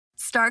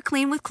Start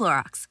clean with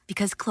Clorox,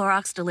 because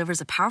Clorox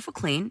delivers a powerful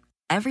clean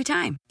every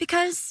time.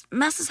 Because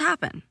messes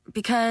happen.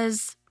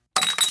 Because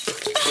I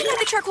got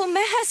the charcoal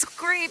mask.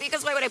 Great,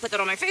 because why would I put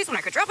that on my face when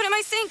I could drop it in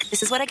my sink?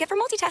 This is what I get for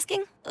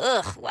multitasking.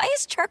 Ugh, why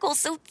is charcoal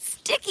so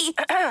sticky?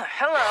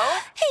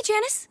 Hello? Hey,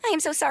 Janice. I am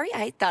so sorry.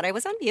 I thought I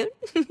was on mute.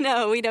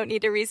 No, we don't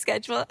need to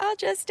reschedule. I'll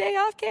just stay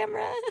off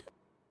camera.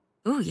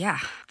 Ooh, yeah,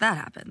 that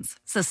happens.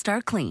 So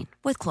start clean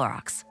with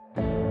Clorox.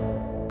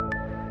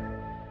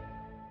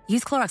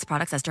 Use Clorox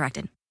products as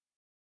directed.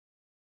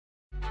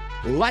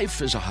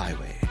 Life is a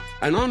highway,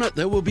 and on it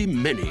there will be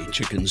many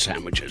chicken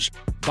sandwiches.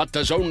 But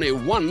there's only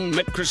one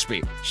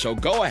McCrispy. So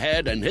go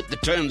ahead and hit the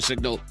turn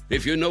signal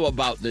if you know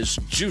about this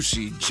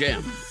juicy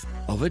gem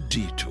of a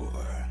detour.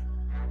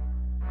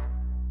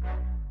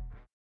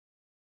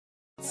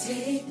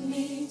 Take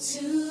me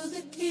to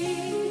the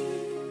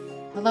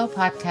king. Hello,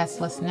 podcast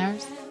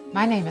listeners.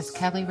 My name is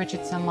Kelli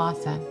Richardson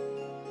Lawson.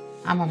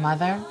 I'm a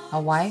mother, a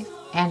wife,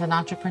 and an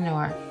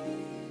entrepreneur.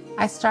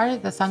 I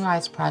started the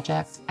SonRise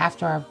Project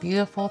after our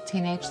beautiful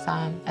teenage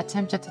son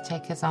attempted to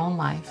take his own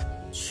life.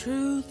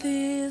 Truth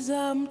is,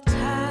 I'm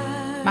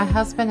tired. My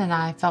husband and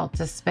I felt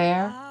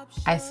despair,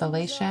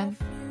 isolation,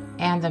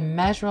 and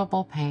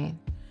immeasurable pain.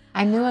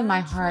 I knew in my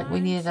heart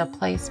we needed a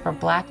place for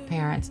Black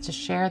parents to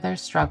share their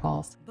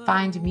struggles,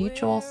 find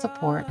mutual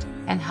support,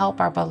 and help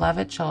our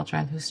beloved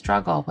children who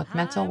struggle with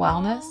mental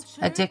wellness,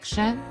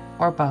 addiction,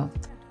 or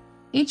both.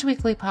 Each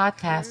weekly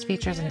podcast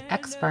features an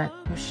expert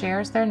who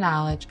shares their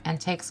knowledge and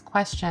takes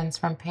questions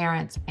from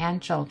parents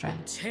and children.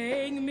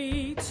 Take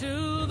me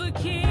to the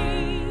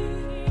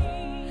king.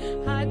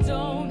 I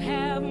don't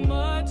have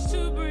much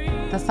to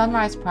bring. The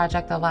SonRise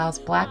Project allows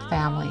Black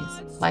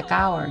families, like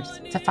ours,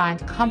 to find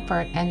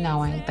comfort in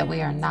knowing that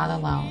we are not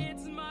alone.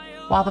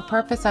 While the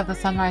purpose of the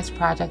SonRise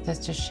Project is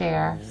to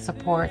share,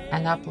 support,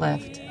 and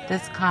uplift,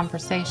 this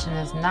conversation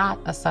is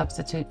not a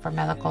substitute for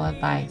medical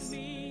advice.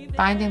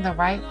 Finding the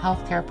right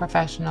healthcare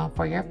professional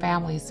for your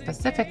family's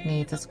specific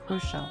needs is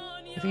crucial.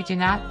 If you do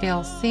not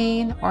feel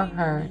seen or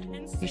heard,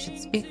 you should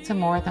speak to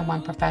more than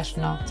one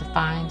professional to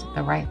find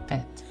the right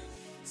fit.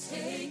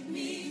 Take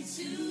me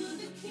to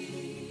the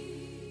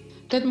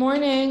king. Good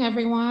morning,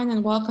 everyone,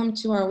 and welcome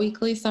to our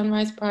weekly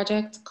SonRise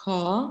Project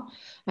call.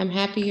 I'm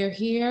happy you're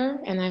here,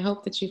 and I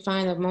hope that you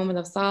find a moment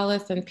of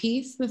solace and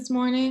peace this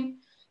morning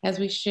as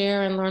we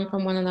share and learn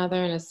from one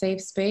another in a safe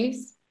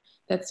space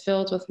that's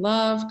filled with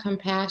love,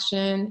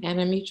 compassion, and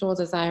a mutual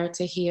desire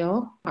to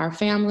heal our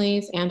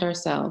families and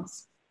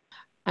ourselves.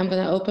 I'm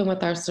going to open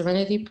with our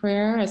serenity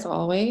prayer, as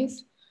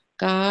always.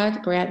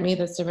 God, grant me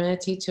the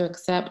serenity to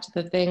accept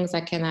the things I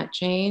cannot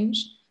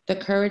change, the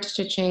courage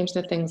to change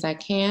the things I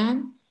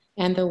can,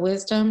 and the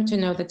wisdom to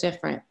know the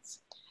difference.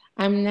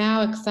 I'm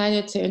now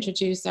excited to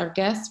introduce our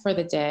guest for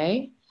the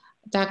day.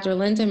 Dr.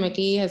 Linda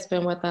McGhee has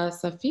been with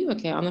us on a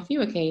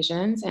few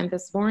occasions, and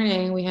this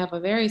morning we have a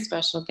very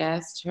special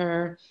guest,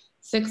 her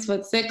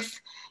 6'6"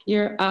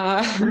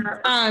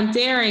 son,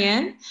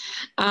 Darian.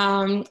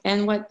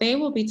 And what they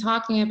will be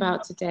talking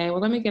about today, well,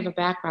 let me give a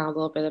background a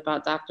little bit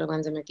about Dr.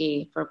 Linda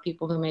McGhee for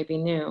people who may be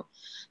new.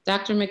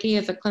 Dr. McGhee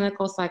is a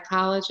clinical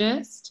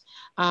psychologist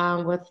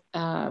with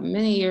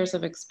many years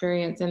of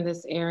experience in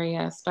this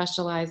area,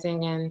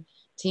 specializing in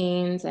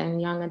teens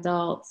and young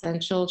adults and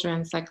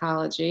children's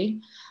psychology.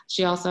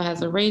 She also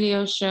has a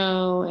radio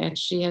show, and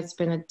she has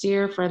been a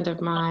dear friend of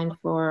mine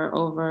for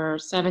over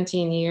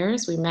 17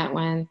 years. We met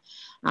when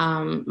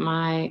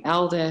my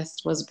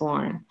eldest was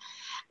born.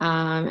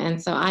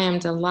 And so I am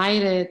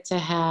delighted to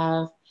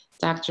have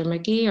Dr.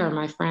 McGhee, or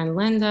my friend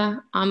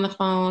Linda, on the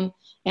phone,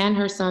 and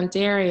her son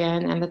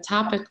Darian. And the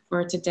topic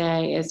for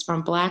today is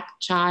From Black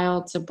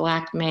Child to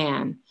Black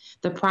Man,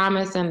 the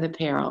Promise and the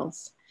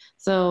Perils.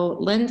 So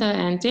Linda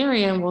and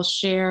Darian will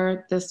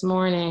share this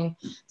morning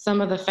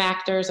some of the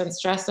factors and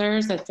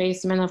stressors that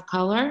face men of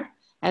color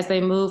as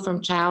they move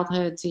from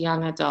childhood to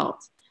young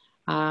adult.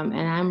 And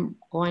I'm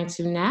going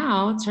to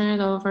now turn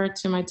it over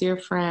to my dear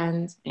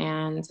friend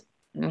and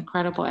an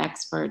incredible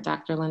expert,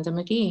 Dr. Linda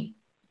McGhee.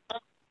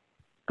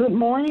 Good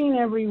morning,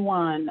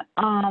 everyone.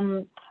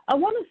 I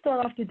want to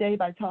start off today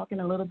by talking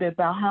a little bit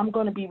about how I'm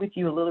going to be with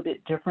you a little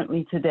bit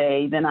differently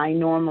today than I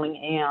normally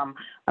am.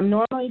 I'm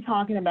normally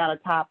talking about a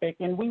topic,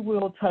 and we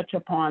will touch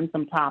upon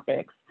some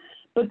topics.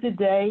 But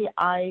today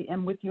I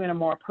am with you in a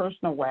more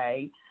personal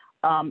way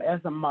as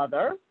a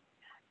mother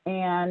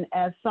and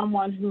as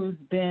someone who's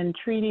been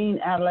treating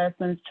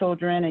adolescents,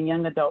 children, and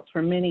young adults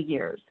for many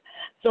years.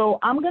 So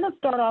I'm going to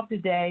start off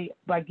today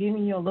by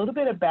giving you a little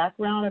bit of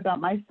background about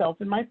myself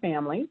and my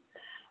family.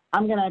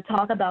 I'm going to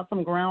talk about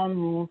some ground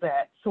rules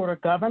that sort of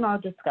govern our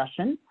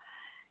discussion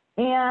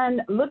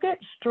and look at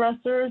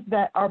stressors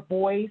that our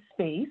boys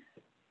face,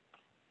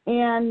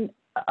 and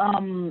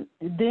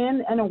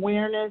then an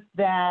awareness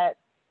that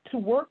to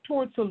work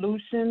towards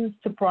solutions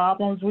to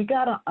problems, we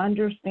got to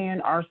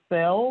understand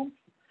ourselves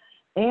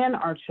and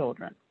our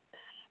children.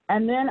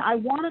 And then I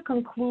want to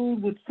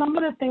conclude with some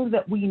of the things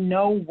that we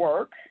know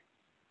work,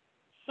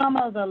 some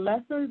of the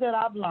lessons that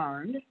I've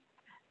learned,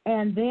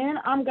 and then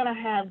I'm going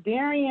to have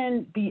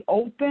Darian be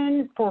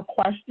open for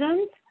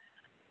questions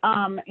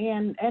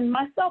and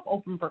myself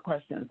open for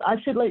questions. I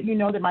should let you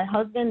know that my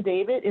husband,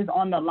 David, is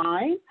on the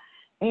line,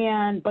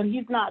 but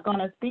he's not going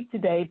to speak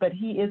today, but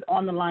he is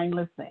on the line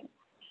listening.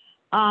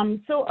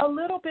 So a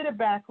little bit of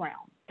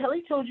background.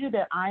 Kelli told you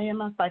that I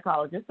am a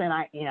psychologist, and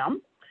I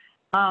am.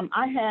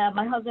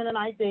 My husband and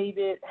I,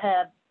 David,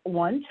 have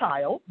one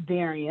child,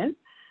 Darian,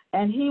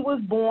 and he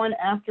was born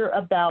after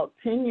about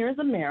 10 years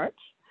of marriage.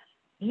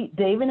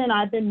 David and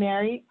I have been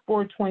married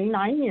for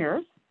 29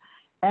 years,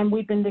 and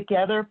we've been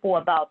together for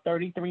about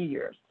 33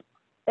 years.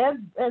 As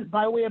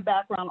by way of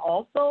background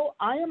also,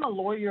 I am a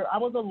lawyer. I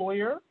was a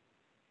lawyer,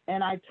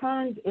 and I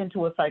turned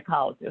into a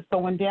psychologist. So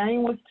when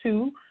Darian was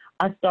 2,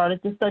 I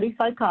started to study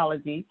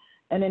psychology,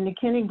 and in the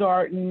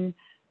kindergarten,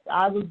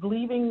 I was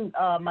leaving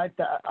I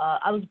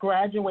was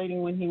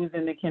graduating when he was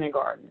in the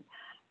kindergarten.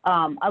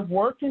 I've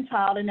worked in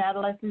child and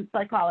adolescent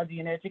psychology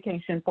and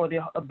education for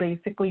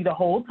basically the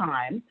whole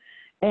time,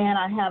 and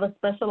I have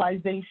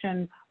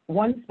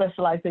one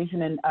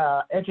specialization in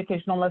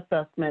educational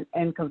assessment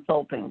and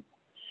consulting.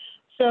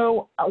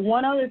 So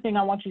one other thing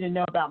I want you to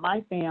know about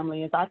my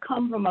family is I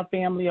come from a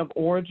family of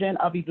origin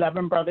of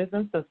 11 brothers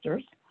and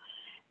sisters,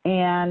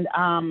 and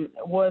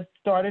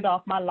started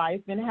off my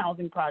life in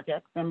housing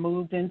projects and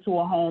moved into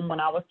a home when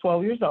I was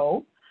 12 years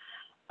old.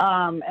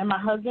 And my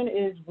husband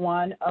is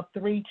one of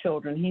 3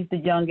 children. He's the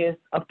youngest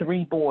of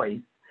 3 boys,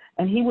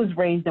 and he was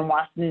raised in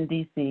Washington,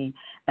 D.C.,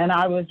 and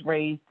I was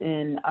raised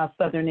in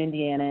southern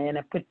Indiana in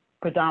a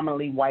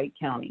predominantly white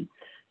county.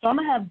 So I'm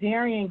going to have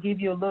Darian give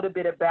you a little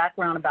bit of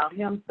background about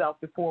himself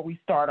before we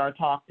start our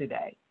talk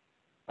today.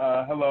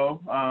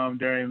 Hello, I'm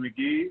Darian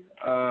McGhee.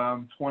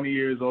 I'm 20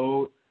 years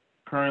old,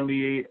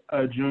 currently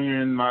a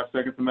junior in my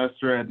second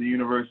semester at the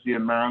University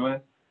of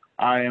Maryland.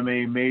 I am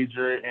a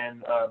major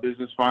in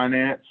business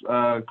finance,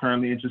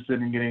 currently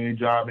interested in getting a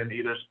job in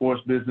either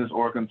sports business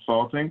or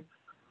consulting.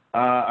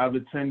 I've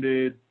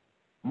attended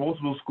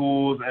multiple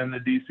schools in the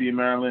D.C.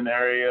 Maryland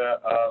area,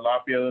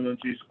 Lafayette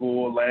Elementary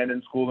School,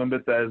 Landon School in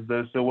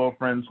Bethesda, Stilwell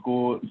Friends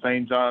School,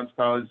 St. John's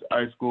College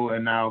High School,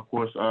 and now, of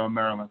course,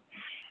 Maryland.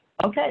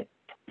 Okay.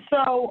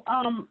 So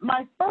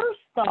my first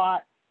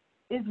thought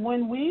is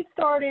when we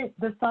started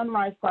the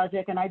SonRise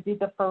Project and I did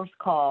the first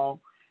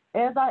call,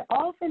 as I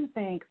often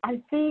think,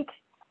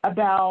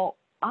 about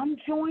I'm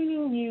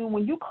joining you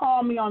when you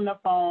call me on the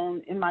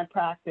phone in my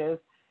practice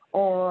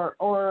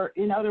or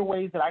in other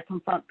ways that I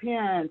confront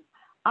parents,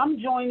 I'm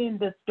joining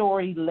the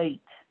story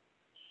late.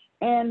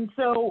 And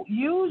so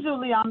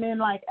usually I'm in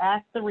like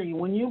Act 3.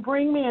 When you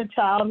bring me a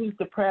child who's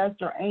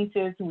depressed or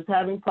anxious, who's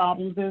having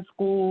problems in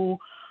school,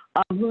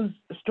 who's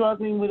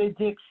struggling with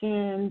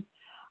addiction,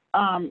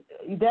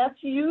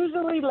 that's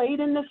usually late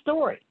in the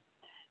story.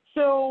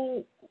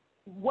 So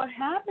what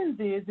happens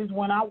is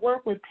when I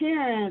work with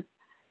parents,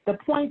 the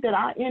point that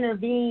I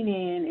intervene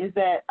in is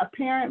that a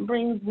parent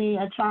brings me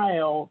a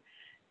child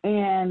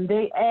and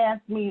they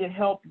ask me to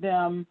help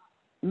them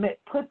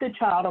put the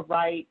child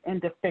right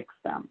and to fix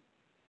them.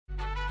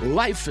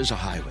 Life is a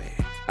highway,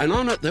 and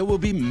on it there will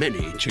be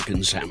many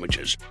chicken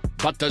sandwiches.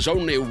 But there's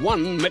only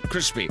one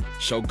McCrispy.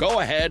 So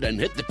go ahead and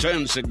hit the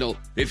turn signal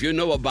if you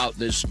know about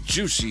this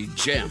juicy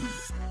gem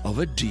of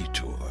a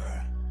detour.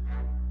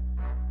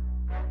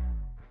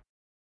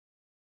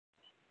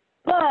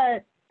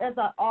 But as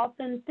I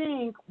often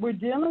think, we're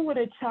dealing with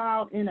a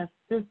child in a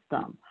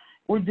system.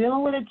 We're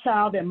dealing with a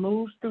child that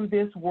moves through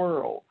this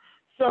world.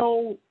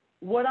 So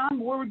what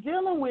we're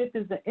dealing with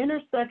is the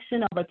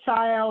intersection of a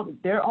child,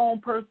 their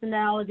own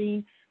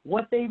personality,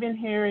 what they've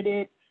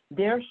inherited,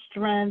 their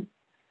strengths,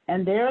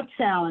 and their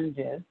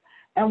challenges.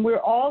 And we're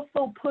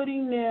also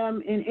putting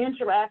them in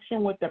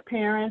interaction with the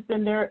parents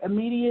and their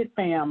immediate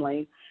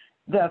family,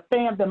 the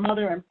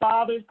mother and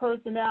father's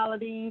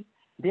personalities,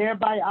 their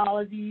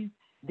biologies,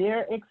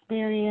 their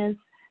experience,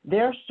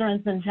 their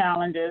strengths and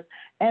challenges.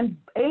 And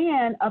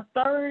a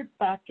third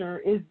factor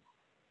is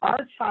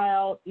our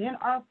child in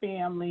our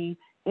family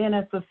in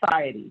a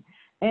society.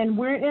 And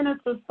we're in a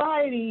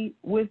society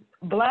with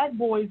Black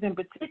boys in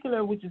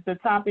particular, which is the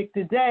topic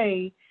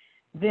today,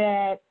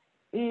 that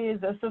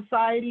is a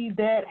society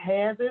that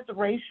has its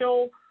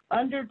racial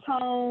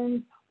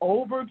undertones,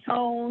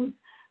 overtones,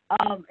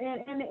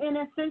 and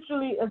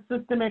essentially a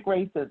systemic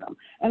racism.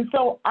 And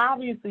so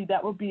obviously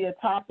that would be a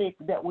topic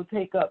that would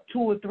take up 2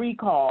 or 3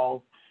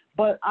 calls,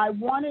 but I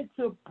wanted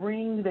to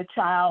bring the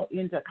child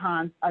into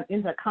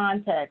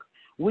context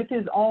with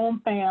his own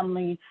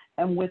family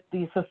and with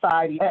the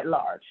society at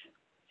large.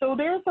 So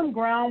there's some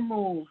ground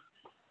rules.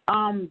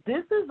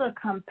 This is a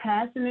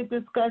compassionate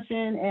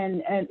discussion,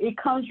 and it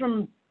comes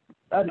from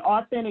an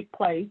authentic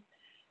place.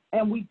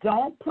 And we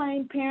don't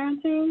blame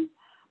parenting,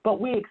 but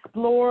we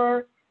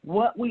explore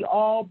what we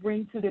all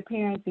bring to the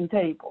parenting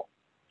table.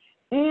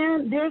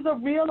 And there's a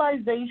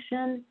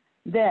realization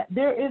that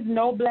there is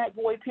no Black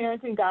boy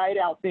parenting guide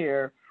out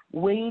there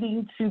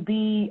waiting to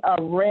be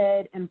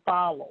read and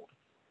followed.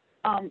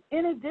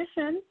 In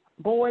addition,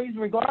 boys,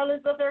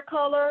 regardless of their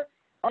color,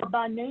 are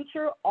by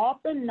nature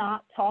often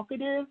not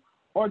talkative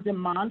or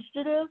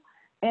demonstrative,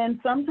 And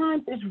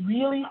sometimes it's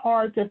really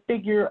hard to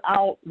figure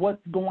out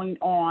what's going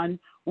on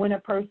when a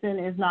person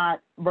is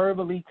not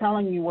verbally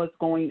telling you what's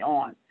going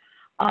on.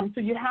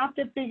 So you have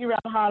to figure out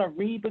how to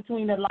read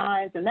between the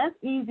lines, and that's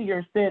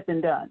easier said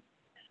than done.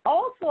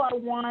 Also, I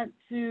want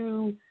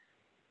to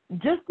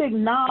just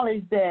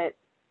acknowledge that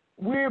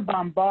we're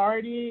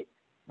bombarded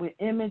with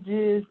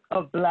images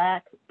of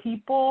Black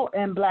people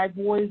and Black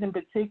boys in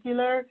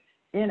particular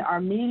in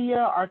our media,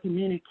 our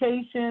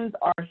communications,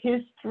 our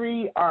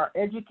history, our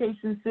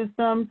education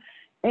system,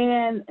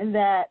 and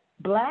that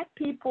Black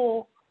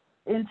people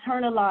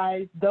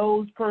internalize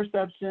those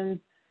perceptions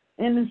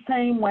in the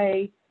same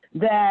way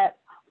that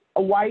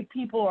white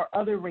people or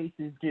other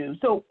races do.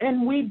 So,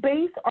 and we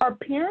base our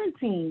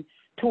parenting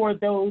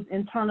toward those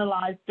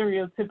internalized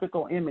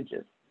stereotypical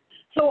images.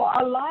 So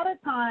a lot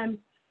of times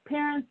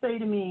parents say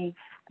to me,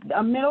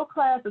 a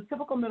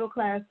typical middle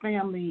class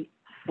family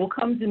will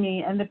come to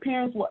me and the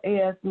parents will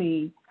ask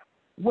me,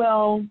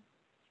 well,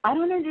 I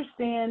don't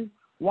understand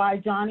why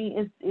Johnny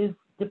is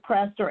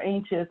depressed or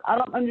anxious. I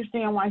don't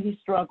understand why he's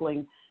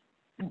struggling,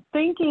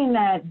 thinking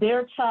that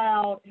their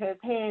child has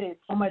had it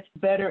so much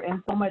better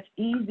and so much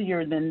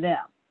easier than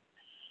them.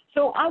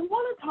 So I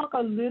want to talk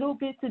a little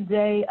bit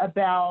today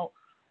about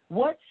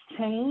what's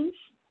changed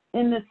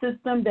in the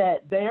system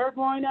that they're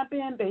growing up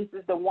in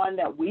versus the one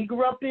that we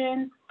grew up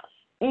in,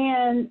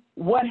 and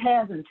what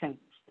hasn't changed.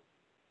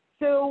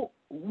 So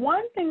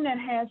one thing that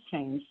has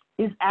changed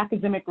is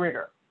academic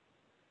rigor.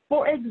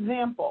 For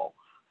example,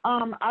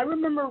 I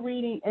remember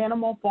reading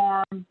Animal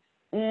Farm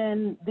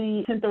in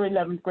the 10th or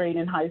 11th grade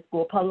in high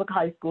school, public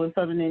high school in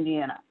Southern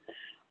Indiana.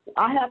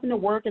 I happened to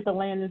work at the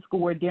Landon School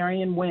where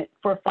Darian went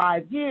for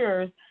 5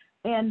 years,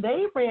 and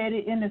they read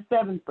it in the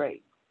 7th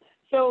grade.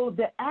 So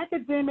the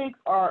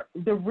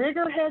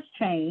rigor has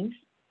changed.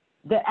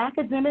 The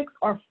academics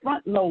are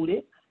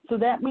front-loaded. So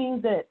that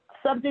means that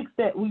subjects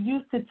that we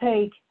used to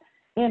take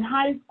in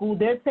high school,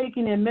 they're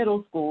taking in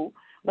middle school.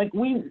 Like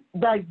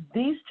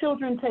these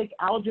children take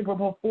algebra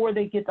before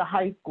they get to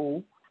high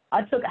school.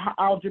 I took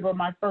algebra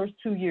my first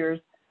 2 years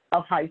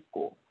of high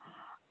school.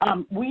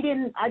 I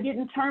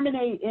didn't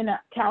terminate in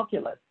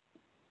calculus.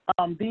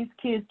 These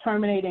kids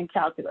terminate in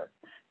calculus.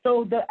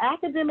 So the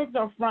academics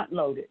are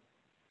front-loaded.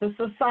 The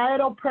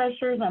societal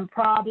pressures and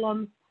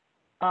problems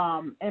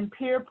and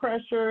peer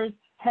pressures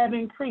have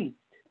increased.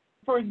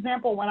 For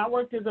example, when I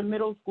worked as a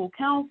middle school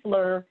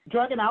counselor,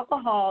 drug and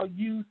alcohol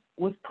use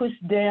was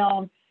pushed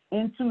down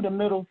into the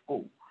middle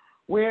school.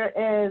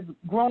 Whereas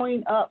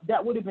growing up,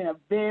 that would have been a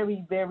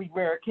very, very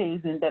rare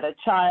occasion that a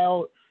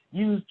child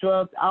used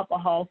drugs,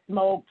 alcohol,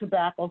 smoked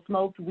tobacco,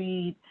 smoked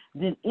weed,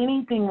 did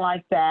anything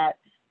like that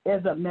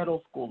as a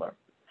middle schooler.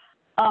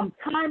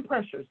 Time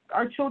pressures.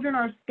 Our children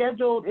are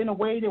scheduled in a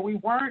way that we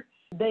weren't.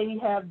 They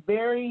have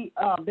they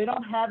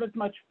don't have as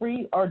much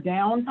free or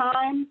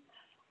downtime.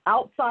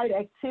 Outside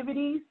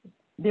activities,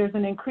 there's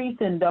an increase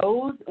in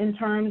those in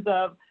terms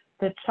of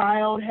the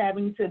child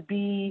having to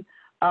be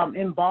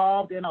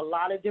involved in a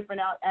lot of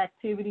different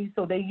activities.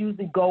 So they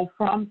usually go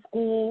from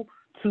school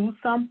to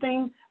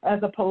something as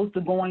opposed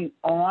to going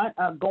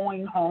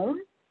home.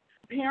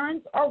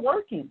 Parents are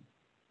working,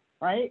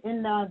 right?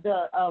 And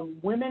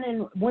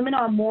women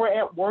are more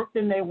at work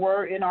than they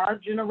were in our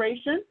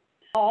generation.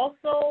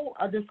 Also,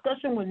 a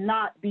discussion would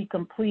not be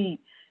complete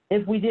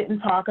if we didn't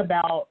talk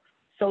about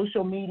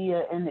social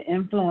media and the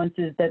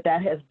influences that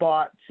has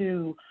brought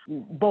to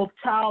both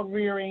child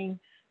rearing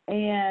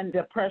and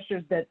the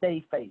pressures that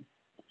they face.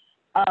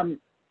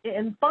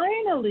 And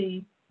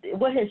finally,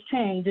 what has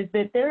changed is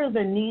that there is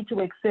a need to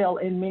excel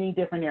in many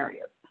different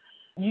areas.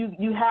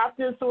 You have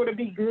to sort of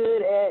be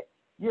good at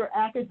your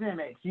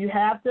academics. You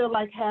have to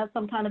have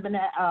some kind of an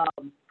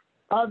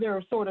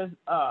other sort of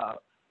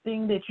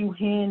thing that you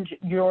hinge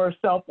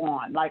yourself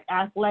on, like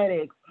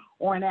athletics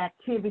or an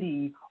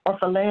activity or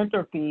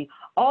philanthropy.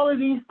 All of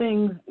these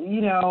things,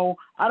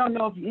 I don't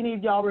know if any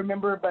of y'all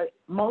remember, but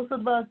most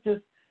of us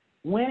just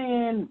went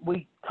in,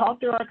 we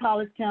talked to our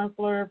college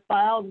counselor,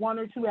 filed 1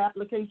 or 2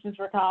 applications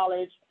for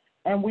college,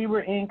 and we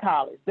were in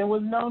college. There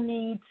was no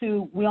need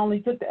we only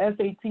took the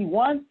SAT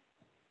once.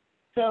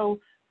 So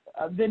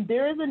then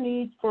there is a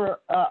need for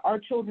our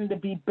children to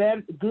be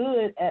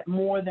good at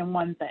more than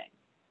one thing.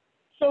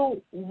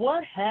 So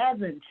what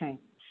hasn't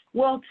changed?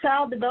 Well,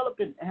 child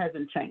development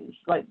hasn't changed.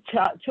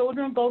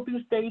 Children go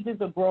through stages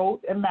of growth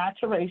and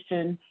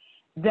maturation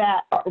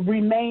that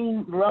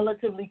remain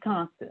relatively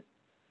constant.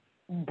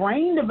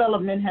 Brain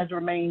development has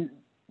remained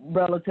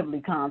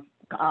relatively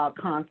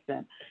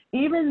constant.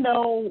 Even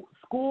though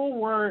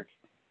schoolwork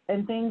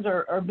and things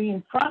are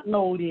being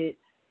front-loaded,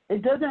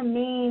 it doesn't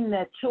mean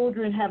that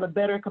children have a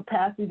better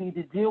capacity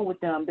to deal with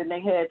them than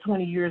they had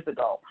 20 years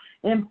ago.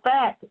 In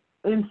fact,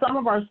 in some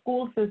of our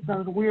school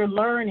systems, we're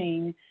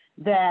learning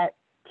that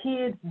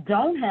kids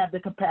don't have the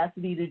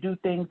capacity to do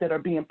things that are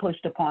being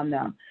pushed upon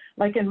them.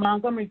 Like in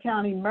Montgomery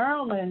County,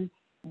 Maryland,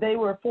 they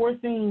were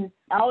forcing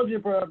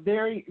algebra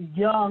very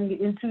young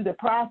into the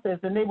process,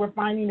 and they were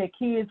finding that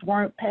kids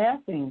weren't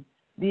passing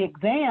the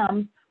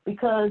exams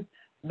because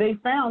they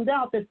found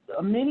out that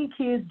many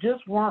kids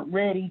just weren't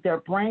ready, their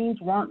brains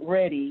weren't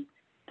ready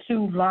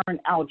to learn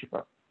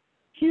algebra.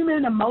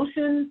 Human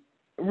emotions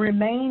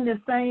remain the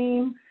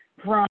same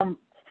from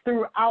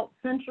throughout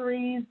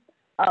centuries.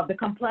 The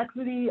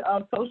complexity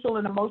of social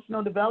and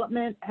emotional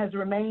development has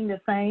remained the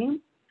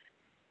same.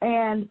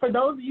 And for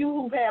those of you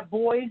who have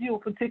boys, you will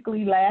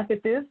particularly laugh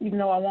at this, even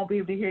though I won't be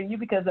able to hear you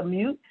because I'm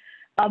mute.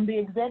 The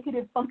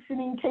executive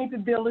functioning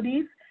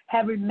capabilities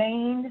have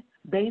remained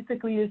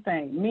basically the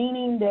same,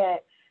 meaning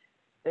that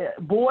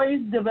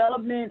boys'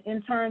 development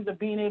in terms of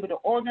being able to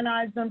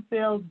organize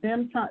themselves,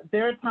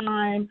 their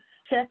time,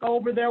 check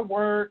over their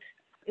work,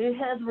 it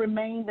has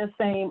remained the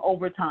same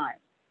over time.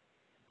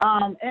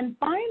 And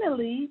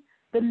finally,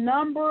 the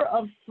number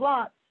of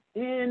slots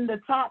in the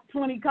top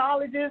 20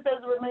 colleges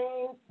has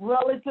remained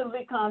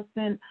relatively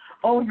constant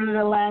over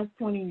the last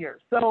 20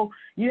 years. So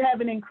you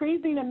have an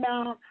increasing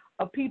amount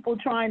of people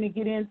trying to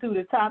get into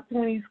the top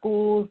 20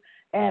 schools,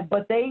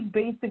 but they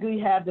basically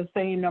have the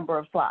same number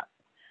of slots.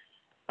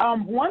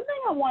 One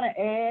thing I want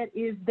to add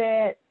is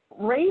that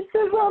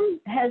racism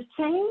has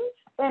changed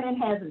and it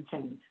hasn't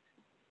changed,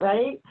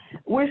 right?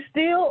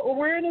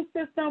 We're in a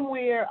system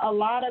where a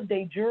lot of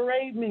de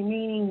jure,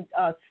 meaning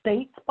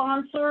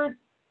state-sponsored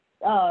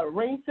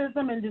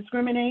racism and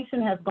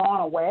discrimination has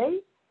gone away.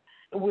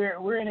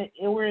 We're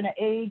in an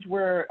age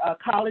where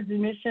college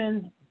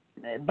admissions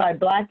by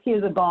Black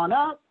kids have gone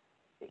up.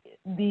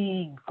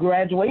 The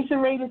graduation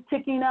rate is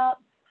ticking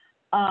up,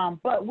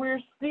 but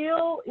we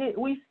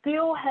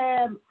still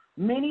have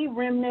many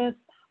remnants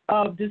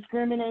of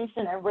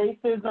discrimination and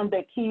racism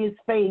that kids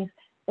face,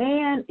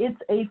 and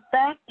it's a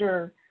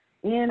factor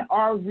in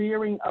our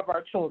rearing of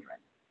our children.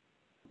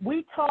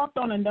 We talked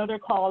on another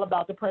call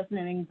about depression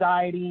and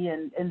anxiety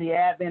and the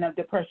advent of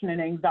depression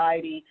and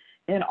anxiety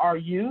in our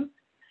youth.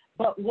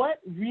 But what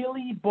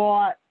really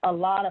brought a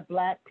lot of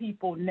Black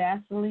people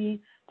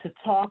nationally to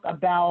talk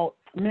about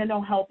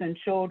mental health in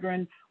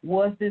children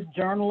was this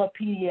Journal of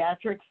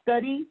Pediatrics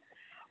study,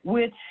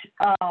 which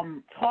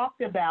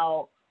talked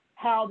about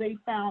how they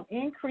found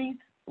increased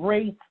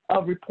rates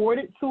of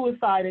reported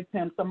suicide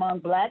attempts among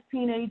Black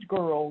teenage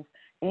girls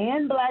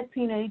and Black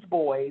teenage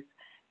boys,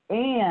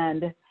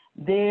 and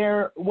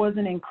there was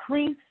an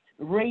increased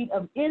rate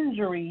of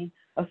injury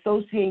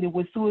associated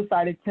with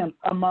suicide attempts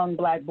among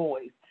Black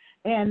boys.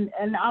 And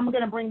I'm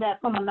going to bring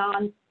that from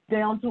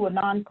down to a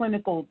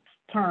non-clinical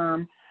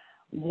term.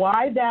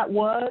 Why that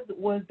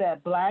was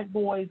that Black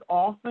boys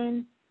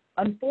often,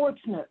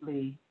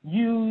 unfortunately,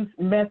 use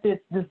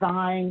methods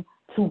designed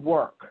to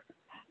work.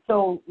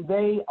 So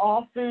they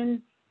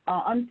often,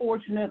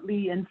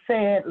 unfortunately and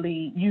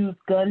sadly, use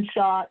guns,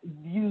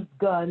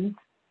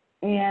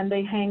 and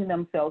they hang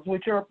themselves,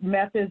 which are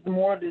methods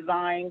more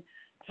designed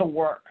to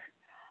work.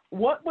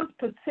 What was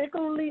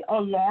particularly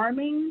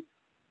alarming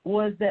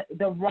was that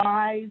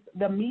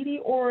the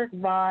meteoric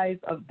rise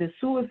of the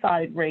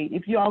suicide rate,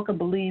 if you all can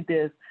believe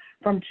this,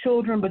 from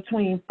children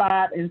between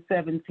 5 and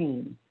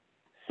 17.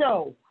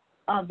 So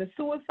the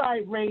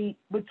suicide rate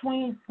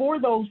for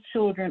those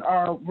children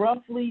are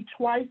roughly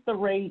twice the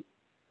rate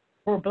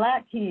for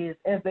Black kids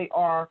as they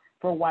are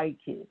for white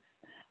kids.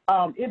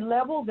 It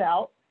levels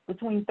out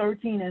between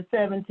 13 and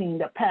 17,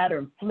 the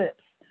pattern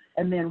flips,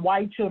 and then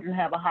white children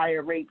have a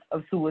higher rate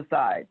of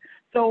suicide.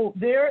 So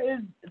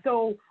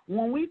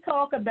when we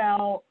talk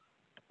about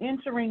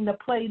entering the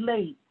play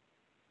late,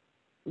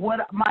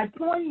 what my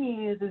point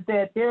is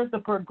that there's a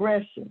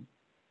progression.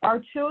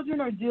 Our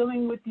children are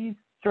dealing with these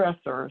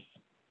stressors.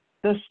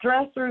 The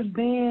stressors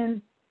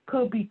then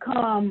could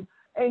become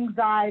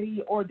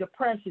anxiety or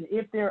depression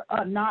if they're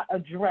not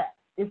addressed.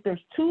 If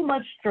there's too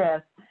much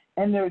stress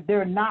and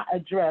they're not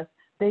addressed,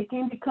 they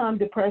can become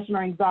depression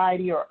or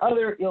anxiety or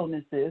other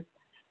illnesses,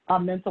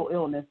 mental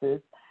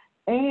illnesses,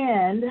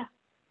 and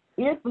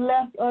if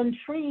left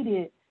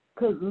untreated,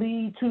 could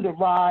lead to the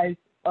rise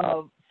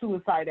of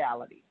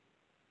suicidality.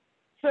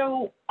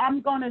 So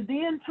I'm going to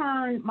then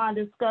turn my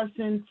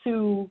discussion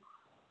to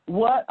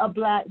what a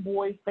Black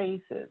boy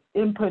faces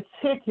in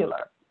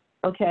particular,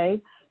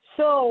 okay?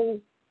 So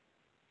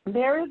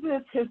there is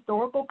this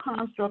historical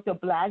construct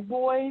of Black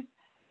boys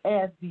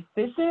as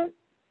deficient,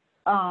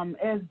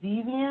 as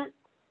deviant,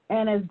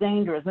 and as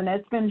dangerous, and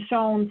that's been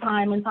shown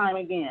time and time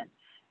again.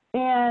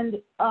 And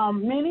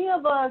many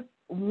of us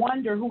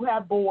wonder, who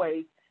have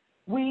boys,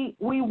 we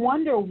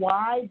wonder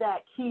why that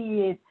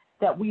kid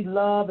that we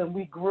love and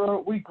we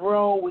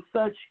grow with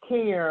such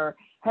care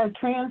has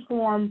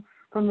transformed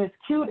from this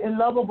cute and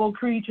lovable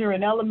creature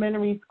in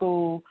elementary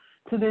school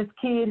to this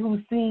kid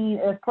who's seen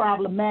as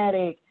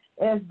problematic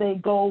as they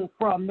go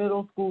from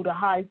middle school to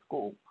high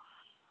school.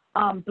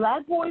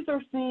 Black boys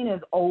are seen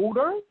as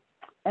older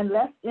and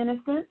less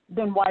innocent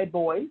than white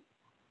boys.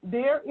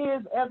 There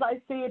is, as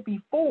I said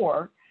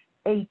before,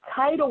 a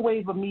tidal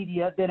wave of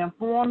media that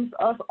informs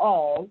us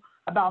all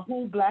about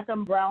who Black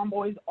and brown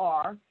boys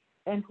are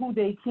and who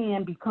they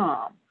can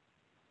become.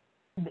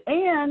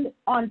 And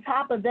on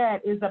top of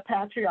that is a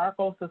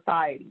patriarchal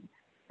society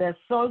that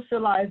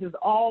socializes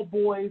all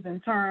boys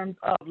in terms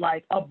of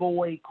like a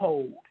boy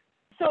code.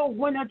 So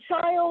when a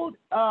child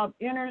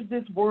enters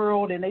this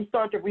world and they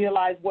start to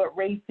realize what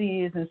race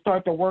is and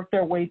start to work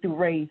their way through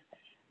race,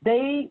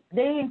 they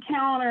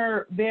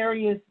encounter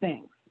various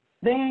things.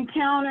 They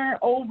encounter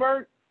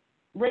overt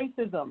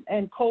racism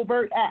and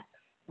covert acts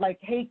like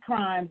hate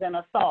crimes and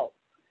assaults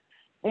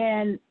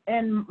and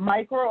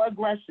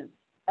microaggressions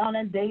on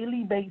a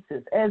daily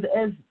basis, as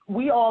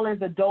we all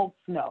as adults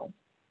know.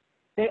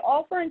 They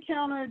also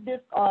encounter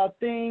this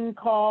thing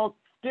called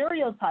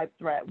stereotype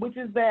threat, which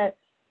is that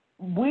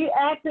we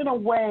act in a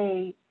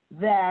way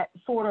that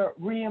sort of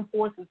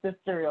reinforces the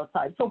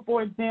stereotype. So,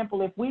 for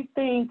example, if we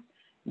think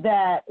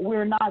that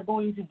we're not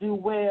going to do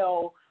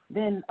well,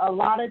 then a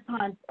lot of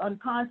times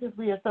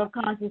unconsciously or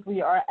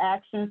subconsciously our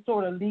actions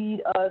sort of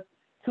lead us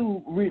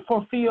to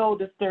fulfill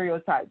the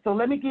stereotype. So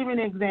let me give you an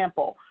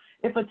example.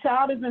 If a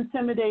child is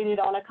intimidated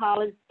on a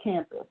college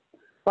campus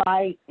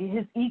by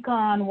his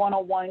Econ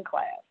 101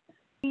 class,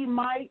 he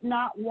might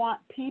not want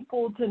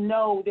people to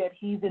know that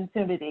he's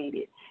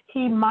intimidated.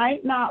 He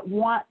might not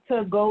want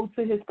to go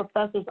to his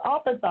professor's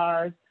office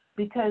hours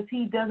because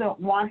he doesn't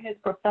want his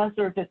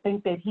professor to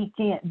think that he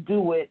can't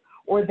do it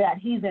or that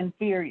he's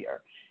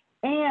inferior.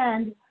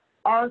 And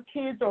our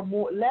kids are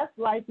less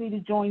likely to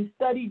join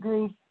study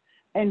groups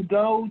and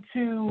go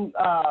to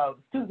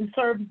student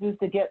services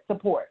to get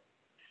support.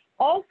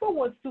 Also,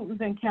 what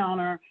students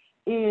encounter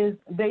is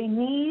they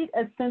need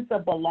a sense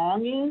of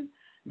belonging.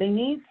 They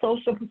need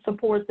social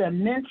supports and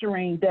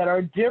mentoring that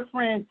are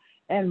different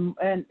and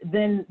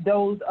than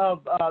those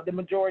of the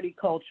majority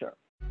culture.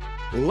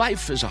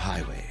 Life is a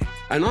highway,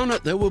 and on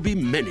it there will be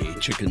many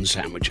chicken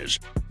sandwiches.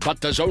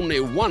 But there's only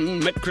one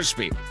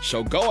McCrispy.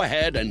 So go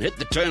ahead and hit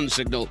the turn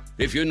signal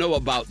if you know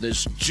about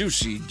this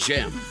juicy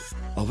gem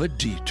of a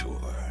detour.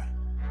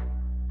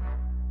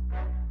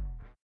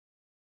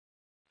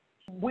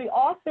 We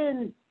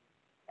often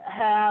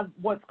have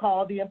what's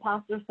called the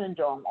imposter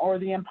syndrome or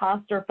the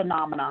imposter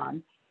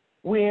phenomenon,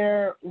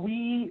 where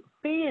we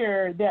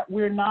fear that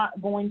we're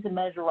not going to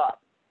measure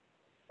up.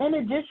 In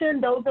addition,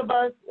 those of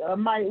us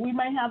we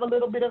may have a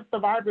little bit of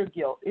survivor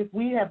guilt. If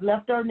we have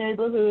left our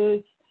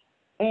neighborhoods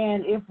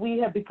and if we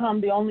have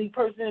become the only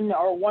person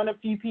or one of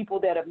few people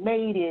that have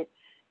made it,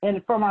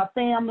 and from our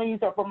families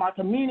or from our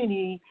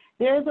community,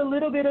 there's a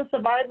little bit of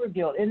survivor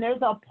guilt, and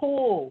there's a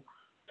pull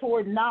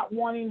toward not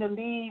wanting to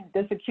leave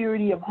the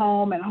security of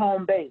home and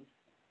home base.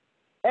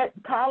 At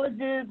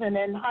colleges and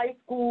in high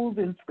schools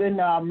and in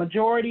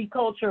majority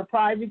culture,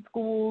 private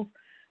schools,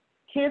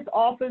 kids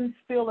often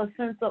feel a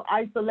sense of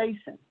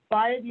isolation.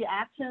 By the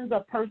actions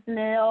of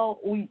personnel,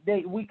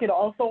 we could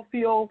also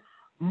feel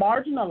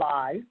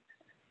marginalized,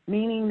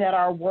 meaning that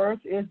our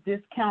worth is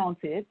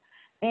discounted.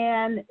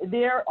 And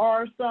there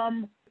are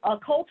some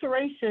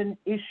acculturation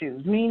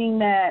issues, meaning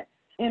that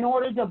in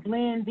order to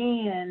blend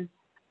in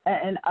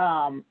and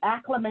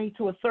acclimate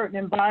to a certain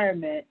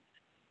environment,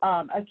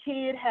 a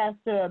child has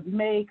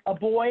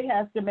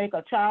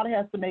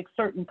to make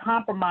certain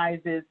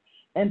compromises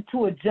and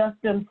to adjust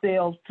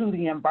themselves to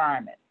the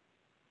environment.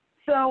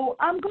 So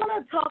I'm going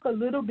to talk a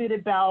little bit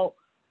about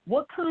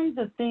what kinds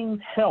of things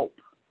help,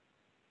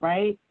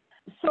 right?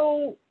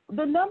 So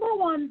the number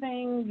one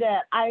thing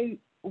that I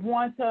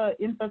want to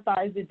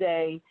emphasize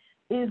today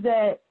is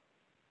that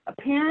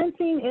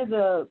parenting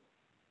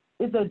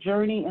is a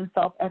journey in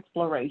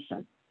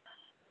self-exploration.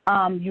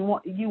 You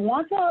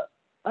want to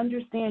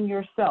understand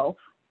yourself,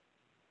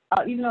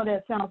 even though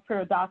that sounds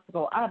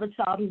paradoxical. I have a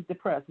child who's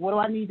depressed. What do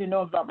I need to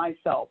know about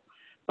myself?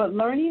 But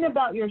learning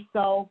about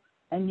yourself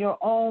and your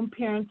own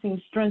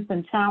parenting strengths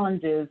and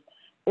challenges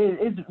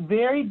is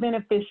very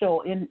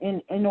beneficial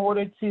in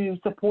order to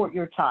support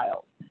your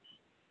child.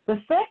 The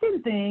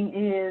second thing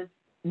is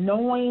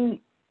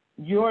knowing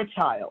your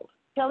child.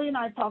 Kelli and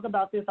I talk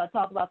about this. I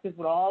talk about this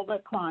with all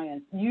the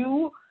clients.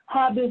 You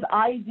have this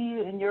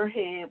idea in your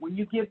head when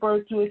you give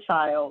birth to a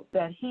child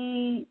that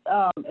he,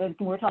 and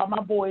we're talking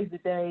about boys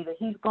today, that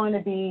he's going to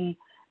be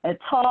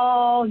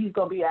tall, he's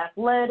going to be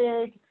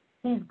athletic,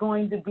 he's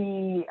going to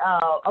be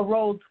a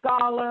Rhodes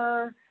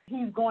Scholar,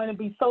 he's going to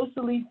be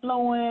socially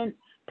fluent,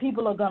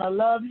 people are going to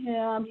love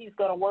him, he's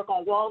going to work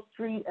on Wall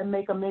Street and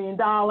make $1 million.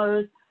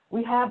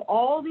 We have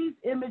all these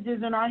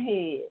images in our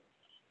head.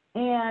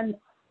 And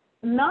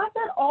not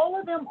that all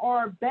of them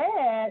are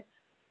bad,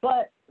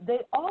 but they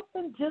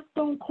often just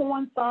don't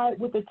coincide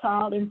with the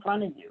child in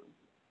front of you.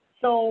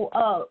 So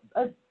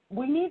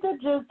we need to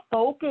just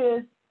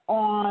focus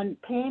on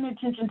paying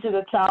attention to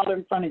the child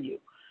in front of you.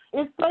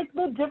 It's like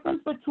the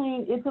difference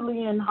between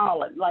Italy and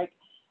Holland. Like,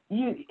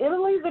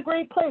 Italy is a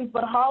great place,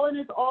 but Holland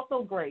is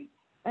also great.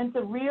 And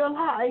to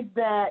realize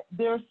that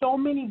there are so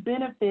many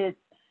benefits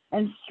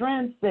and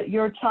strengths that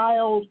your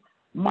child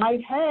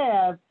might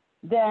have,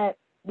 that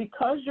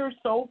because you're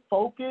so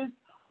focused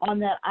on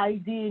that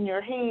idea in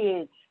your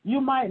head, you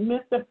might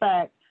miss the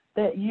fact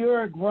that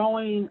you're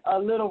growing a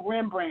little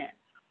Rembrandt,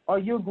 or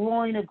you're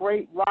growing a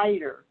great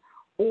writer,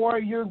 or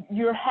you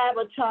have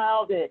a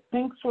child that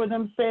thinks for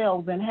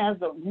themselves and has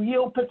a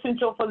real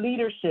potential for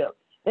leadership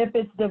if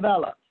it's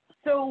developed.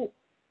 So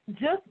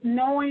just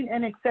knowing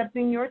and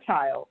accepting your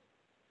child,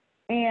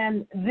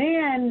 and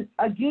then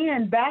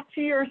again, back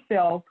to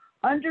yourself,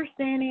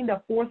 understanding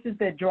the forces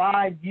that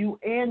drive you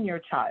and your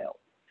child.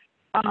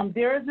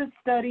 There is a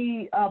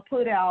study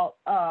put out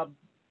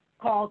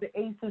called the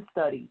ACEs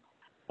study.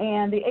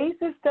 And the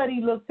ACEs study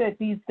looks at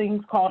these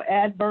things called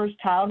adverse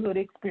childhood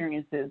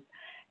experiences.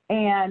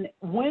 And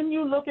when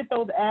you look at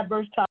those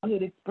adverse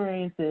childhood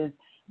experiences,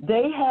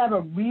 they have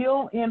a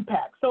real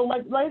impact. So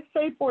let's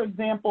say, for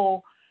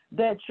example,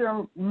 that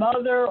your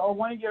mother or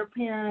one of your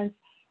parents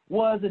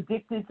was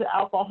addicted to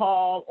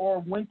alcohol or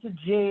went to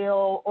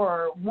jail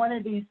or one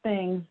of these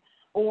things,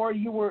 or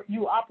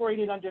you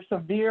operated under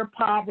severe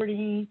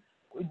poverty,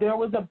 there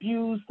was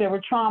abuse, there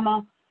was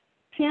trauma.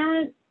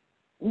 Parents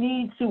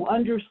need to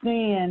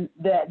understand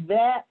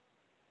that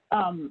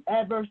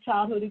adverse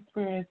childhood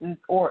experiences,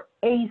 or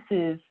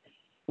ACEs,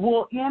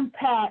 will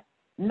impact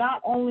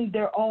not only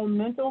their own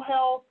mental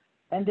health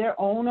and their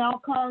own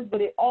outcomes,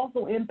 but it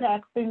also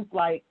impacts things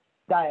like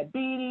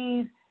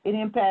diabetes, it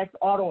impacts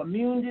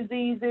autoimmune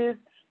diseases.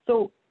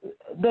 So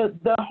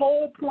the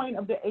whole point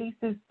of the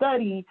ACEs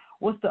study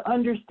was to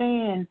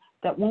understand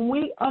that when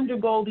we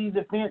undergo these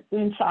events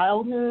in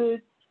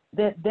childhood,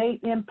 that they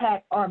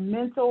impact our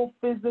mental,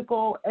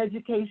 physical,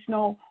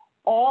 educational,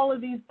 all of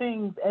these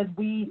things as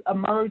we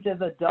emerge as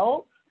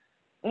adults.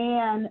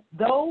 And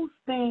those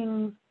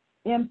things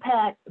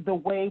impact the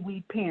way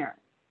we parent.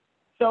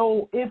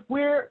 So if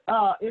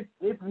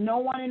if no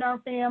one in our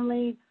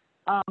family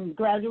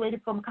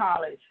graduated from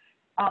college,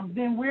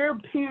 then we're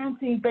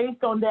parenting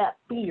based on that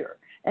fear,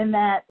 and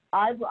that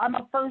I'm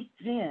a first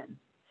gen.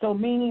 So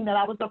meaning that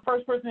I was the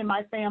first person in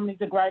my family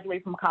to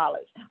graduate from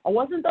college. I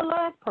wasn't the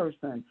last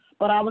person,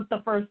 but I was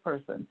the first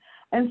person.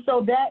 And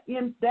so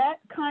that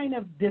kind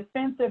of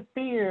defensive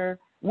fear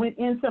went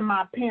into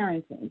my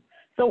parenting.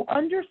 So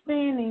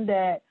understanding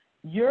that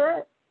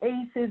your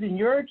ACEs and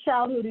your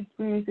childhood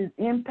experiences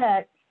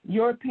impact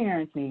your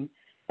parenting,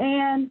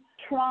 and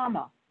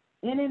trauma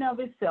in and of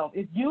itself.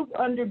 If you've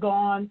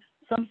undergone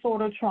some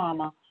sort of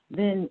trauma,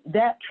 then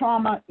that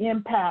trauma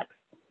impacts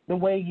the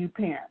way you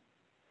parent.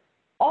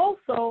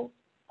 Also,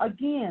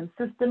 again,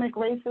 systemic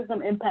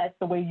racism impacts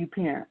the way you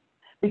parent.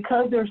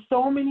 Because there's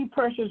so many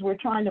pressures, we're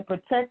trying to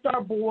protect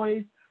our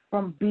boys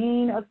from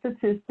being a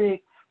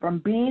statistic, from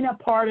being a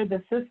part of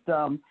the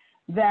system,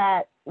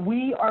 that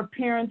we are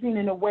parenting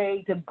in a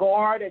way to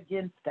guard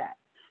against that.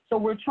 So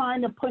we're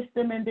trying to push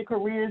them into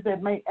careers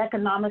that may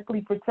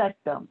economically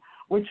protect them.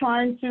 We're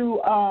trying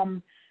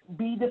to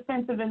be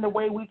defensive in the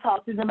way we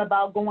talk to them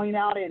about going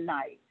out at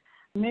night.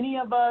 Many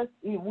of us,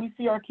 if we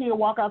see our kid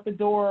walk out the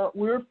door,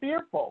 we're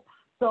fearful.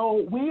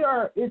 So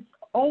it's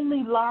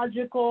only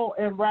logical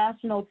and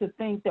rational to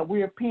think that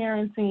we're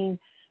parenting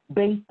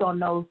based on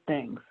those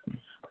things.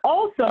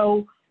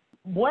 Also,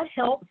 what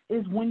helps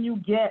is when you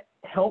get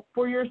help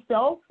for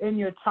yourself and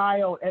your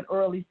child at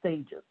early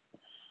stages.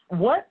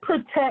 What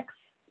protects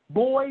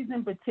boys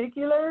in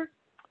particular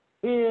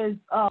is,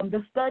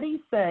 the studies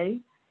say,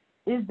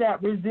 is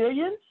that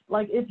resilience.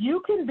 Like if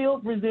you can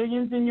build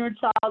resilience in your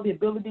child, the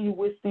ability to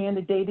withstand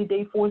the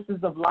day-to-day forces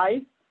of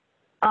life,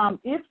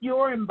 if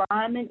your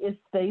environment is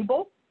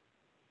stable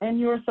and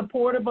you're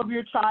supportive of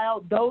your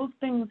child, those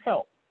things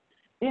help.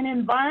 In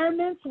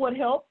environments, what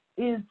helps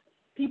is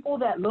people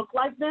that look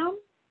like them.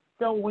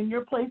 So when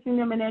you're placing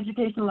them in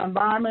educational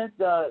environments,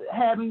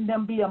 having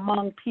them be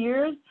among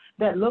peers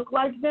that look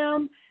like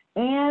them,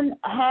 and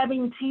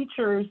having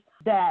teachers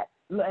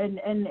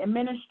and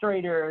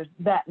administrators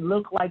that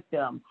look like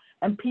them,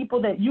 and people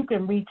that you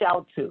can reach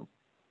out to.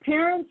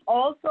 Parents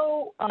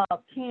also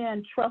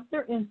can trust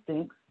their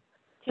instincts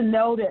to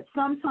know that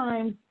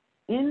sometimes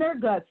in their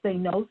guts they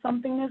know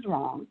something is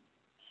wrong,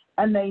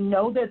 and they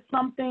know that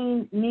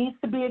something needs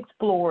to be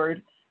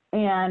explored,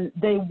 and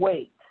they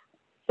wait.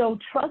 So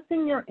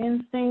trusting your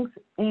instincts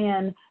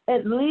and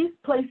at least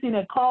placing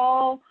a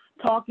call,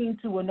 talking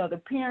to another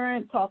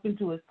parent, talking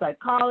to a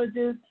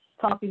psychologist,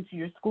 talking to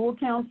your school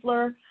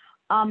counselor.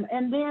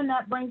 And then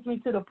that brings me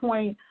to the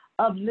point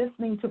of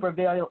listening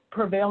to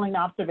prevailing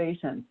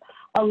observations.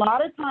 A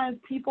lot of times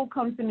people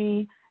come to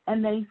me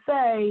and they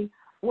say,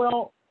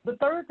 well, the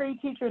third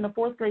grade teacher and the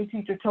fourth grade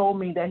teacher told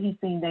me that he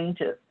seemed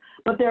anxious,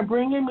 but they're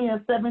bringing me a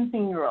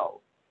 17-year-old.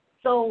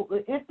 So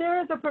if there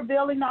is a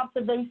prevailing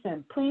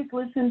observation, please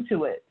listen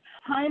to it.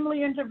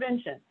 Timely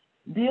intervention.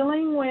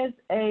 Dealing with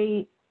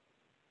a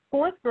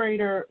fourth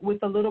grader with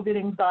a little bit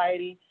of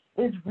anxiety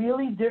is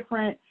really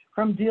different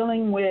from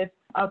dealing with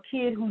a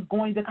kid who's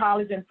going to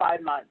college in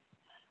 5 months.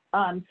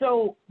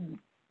 So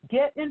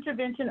get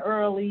intervention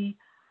early,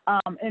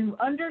 and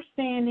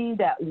understanding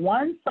that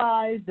one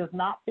size does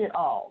not fit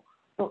all.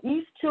 So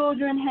each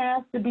children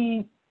has to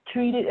be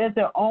treated as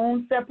their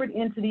own separate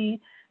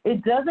entity.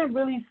 It doesn't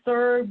really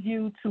serve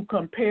you to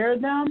compare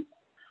them,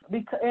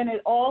 and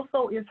it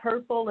also is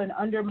hurtful and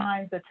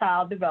undermines the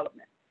child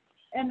development.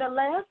 And the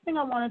last thing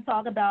I want to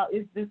talk about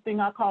is this thing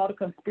I call the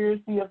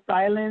conspiracy of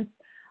silence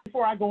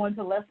before I go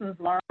into lessons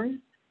learned.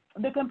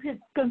 The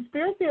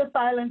conspiracy of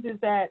silence is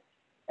that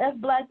as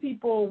Black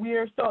people,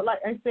 we're so, like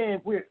I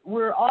said,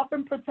 we're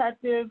often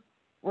protective.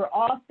 We're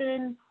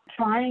often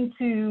trying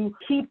to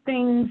keep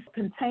things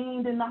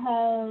contained in the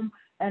home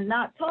and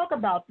not talk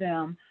about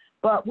them.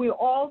 but we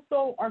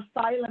also are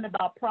silent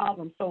about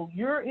problems. So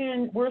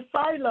we're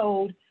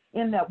siloed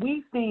in that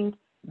we think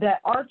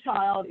that our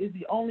child is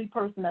the only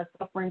person that's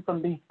suffering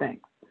from these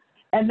things.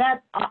 And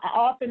that's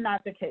often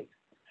not the case.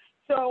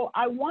 So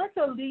I want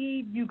to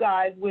leave you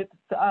guys with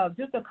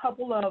just a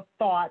couple of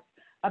thoughts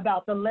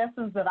about the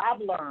lessons that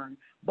I've learned,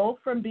 both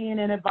from being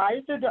an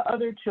advisor to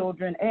other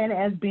children and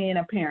as being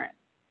a parent.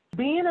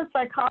 Being a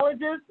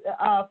psychologist,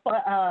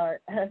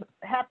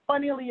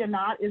 funnily or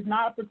not, is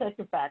not a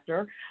protective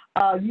factor.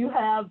 You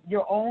have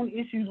your own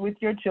issues with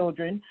your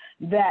children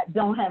that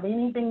don't have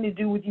anything to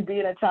do with you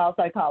being a child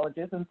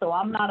psychologist, and so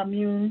I'm not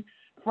immune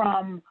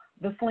from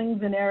the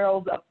slings and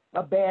arrows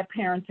of bad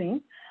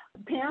parenting.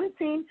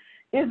 Parenting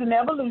is an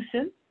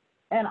evolution,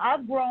 and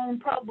I've grown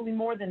probably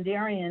more than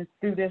Darian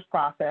through this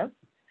process,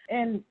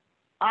 and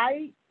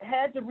I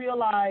had to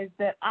realize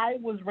that I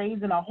was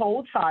raising a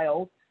whole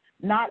child,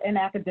 not an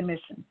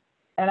academician,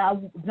 and I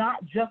was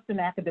not just an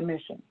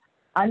academician.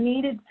 I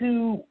wanted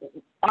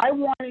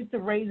to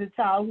raise a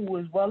child who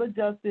was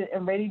well-adjusted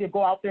and ready to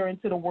go out there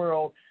into the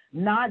world,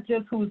 not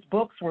just whose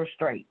books were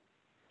straight.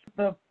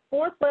 The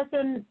fourth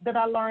lesson that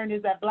I learned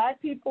is that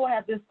Black people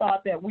have this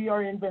thought that we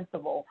are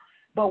invincible,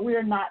 but we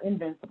are not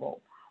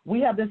invincible.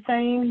 We have the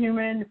same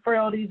human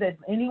frailties as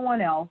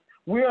anyone else.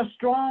 We're a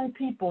strong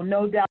people,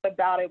 no doubt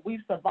about it. We've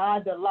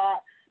survived a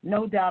lot,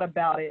 no doubt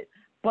about it,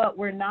 but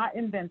we're not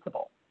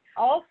invincible.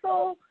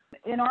 Also,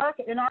 in our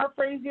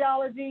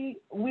phraseology,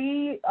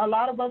 a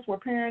lot of us were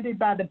parented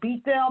by the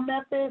beat-down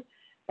method.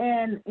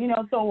 And,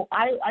 so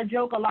I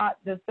joke a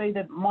lot to say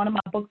that one of my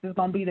books is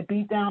going to be The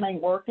Beat-Down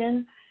Ain't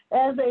Working.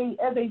 As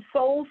a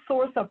sole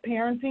source of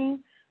parenting,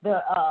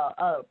 the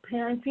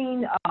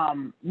parenting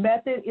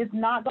method is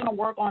not going to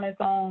work on its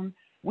own.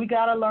 We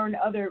got to learn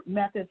other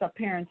methods of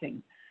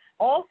parenting.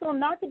 Also,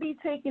 not to be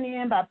taken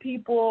in by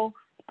people's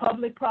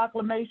public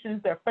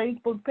proclamations, their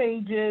Facebook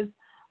pages.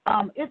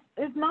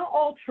 It's not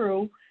all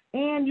true,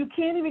 and you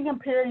can't even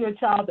compare your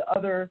child to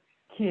other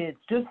kids.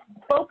 Just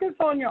focus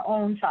on your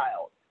own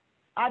child.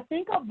 I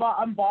think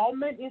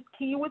involvement is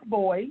key with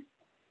boys,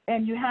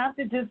 and you have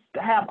to just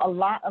have a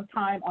lot of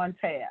time on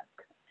task.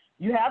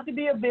 You have to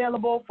be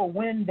available for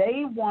when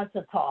they want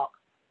to talk,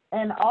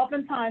 and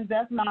oftentimes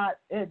that's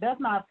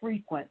not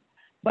frequent.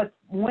 But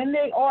when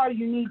they are,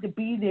 you need to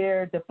be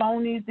there. The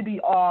phone needs to be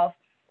off,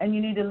 and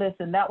you need to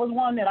listen. That was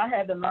one that I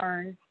had to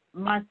learn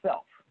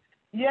myself.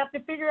 You have to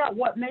figure out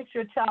what makes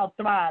your child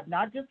thrive,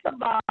 not just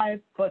survive,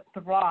 but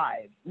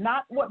thrive.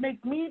 Not what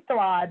makes me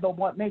thrive, but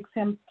what makes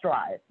him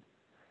thrive.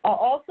 I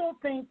also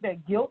think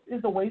that guilt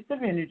is a waste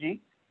of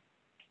energy,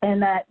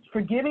 and that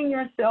forgiving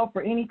yourself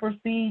for any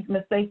perceived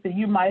mistakes that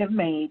you might have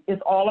made is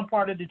all a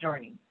part of the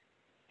journey.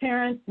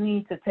 Parents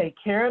need to take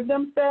care of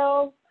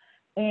themselves,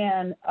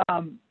 and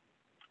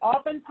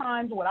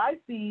oftentimes what I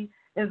see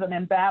is an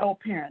embattled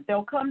parent.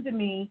 They'll come to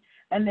me,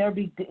 and they'll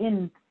be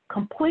in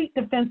complete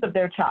defense of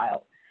their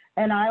child.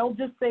 And I'll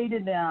just say to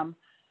them,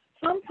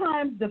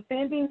 sometimes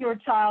defending your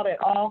child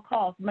at all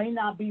costs may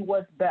not be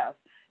what's best.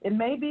 It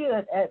may be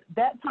at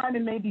that time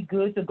it may be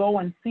good to go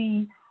and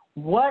see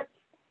what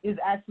is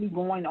actually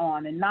going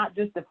on and not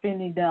just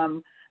defending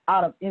them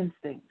out of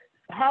instinct.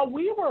 How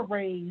we were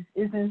raised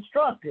is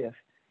instructive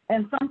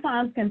and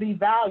sometimes can be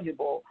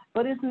valuable,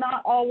 but it's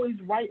not always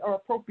right or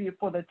appropriate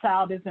for the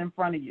child that's in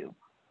front of you.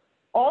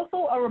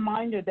 Also, a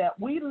reminder that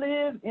we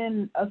live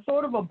in a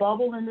sort of a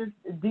bubble in this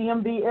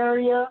DMV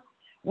area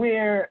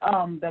where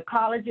the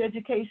college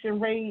education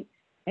rate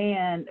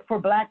and for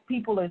Black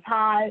people is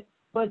high.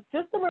 But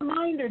just a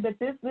reminder that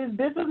this is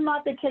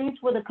not the case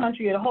for the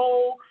country as a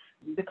whole.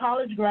 The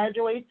college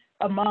graduates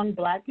among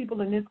Black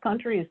people in this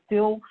country is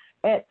still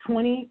at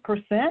 20%,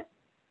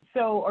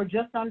 or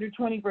just under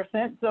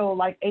 20%. So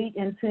like 8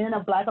 in 10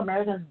 of Black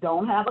Americans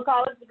don't have a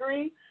college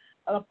degree.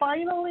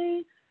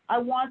 Finally, I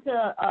want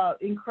to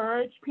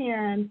encourage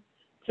parents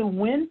to,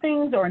 when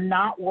things are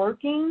not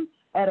working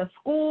at a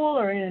school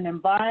or in an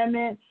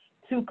environment,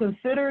 to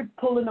consider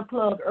pulling the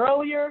plug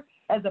earlier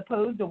as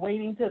opposed to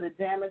waiting till the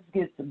damage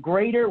gets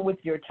greater with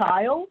your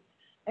child,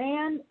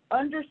 and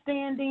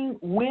understanding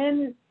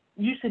when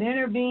you should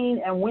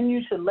intervene and when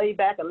you should lay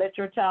back and let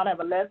your child have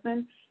a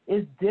lesson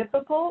is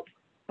difficult,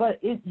 but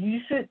you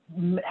should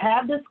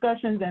have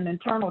discussions and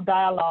internal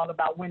dialogue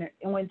about when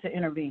to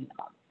intervene.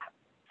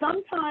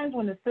 Sometimes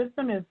when the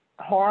system is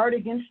hard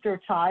against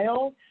your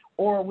child,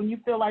 or when you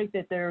feel like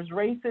that there's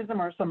racism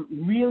or some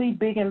really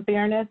big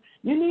unfairness,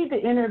 you need to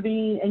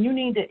intervene, and you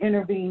need to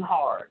intervene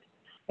hard.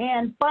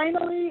 And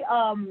finally,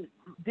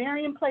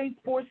 Darian played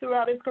sports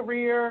throughout his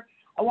career.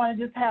 I want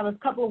to just have a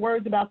couple of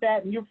words about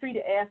that, and you're free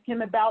to ask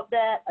him about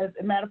that. As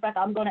a matter of fact,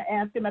 I'm going to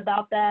ask him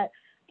about that.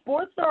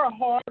 Sports are a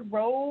hard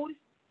road,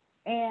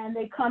 and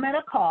they come at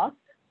a cost.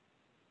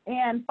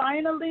 And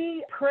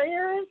finally,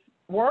 prayers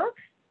work,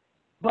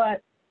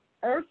 but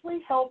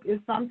earthly help is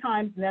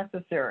sometimes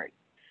necessary.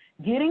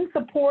 Getting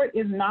support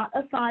is not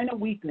a sign of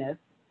weakness,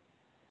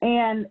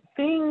 and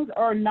things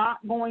are not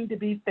going to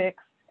be fixed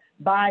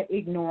by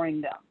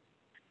ignoring them.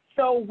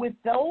 So with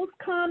those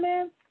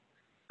comments,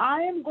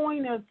 I am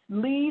going to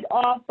lead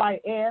off by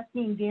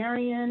asking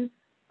Darian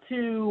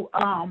to,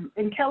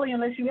 and Kelli,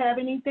 unless you have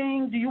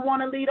anything, do you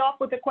want to lead off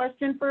with a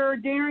question for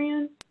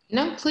Darian?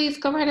 No, please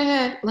go right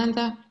ahead,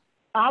 Linda.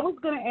 I was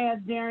going to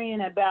ask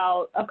Darian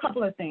about a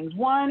couple of things.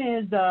 One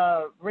is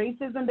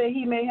racism that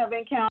he may have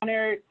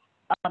encountered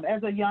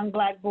as a young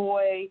Black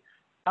boy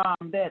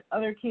that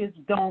other kids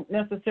don't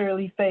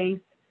necessarily face.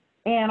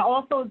 And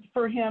also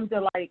for him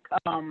to, like,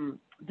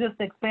 just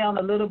expound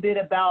a little bit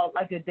about,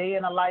 like, a day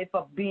in the life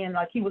of being,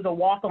 like, he was a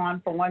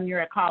walk-on for 1 year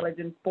at college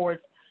in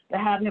sports, to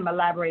have him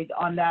elaborate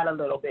on that a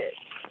little bit.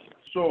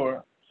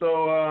 Sure.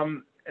 So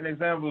an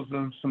example of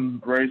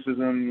some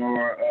racism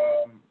or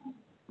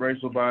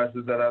racial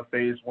biases that I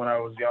faced when I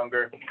was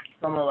younger,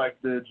 some of,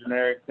 like, the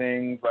generic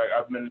things, like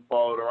I've been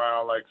followed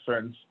around, like,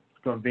 certain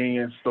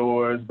convenience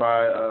stores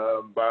by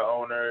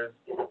owners.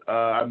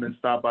 I've been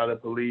stopped by the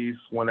police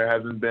when there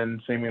hasn't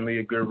been seemingly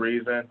a good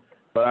reason.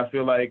 But I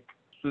feel like,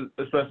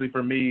 especially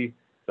for me,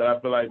 that I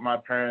feel like my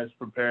parents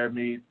prepared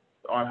me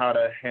on how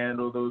to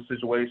handle those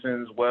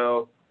situations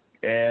well,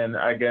 and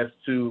I guess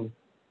to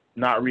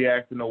not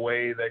react in a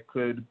way that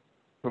could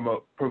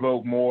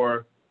provoke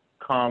more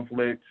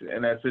conflict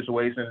in that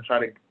situation, and try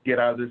to get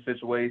out of this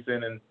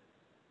situation and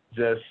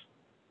just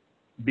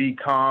be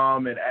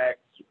calm and act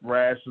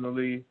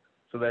rationally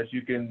so that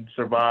you can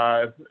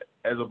survive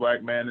as a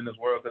Black man in this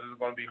world, because it's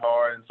going to be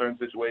hard in certain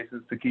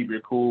situations to keep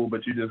your cool,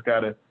 but you just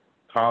got to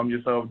calm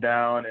yourself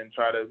down and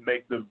try to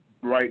make the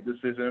right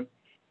decision.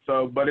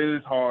 So, but it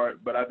is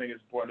hard, but I think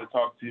it's important to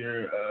talk to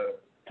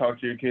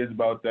your kids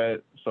about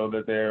that so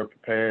that they're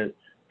prepared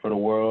for the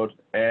world.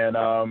 And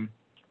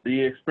the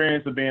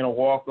experience of being a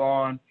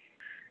walk-on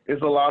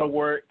is a lot of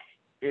work.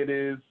 It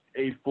is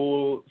a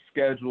full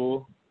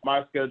schedule.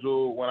 My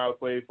schedule when I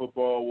played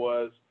football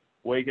was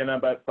waking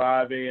up at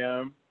 5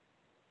 a.m.,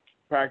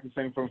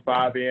 practicing from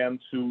 5 a.m.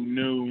 to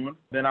noon.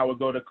 Then I would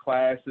go to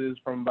classes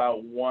from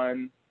about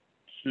 1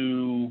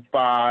 to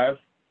 5.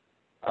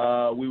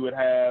 We would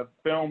have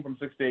film from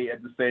 6 to 8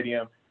 at the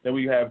stadium. Then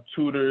we have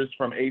tutors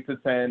from 8 to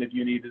 10 if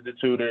you needed the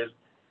tutors.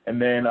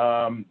 And then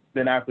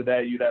after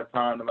that, you'd have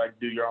time to, like,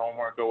 do your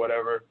homework or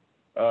whatever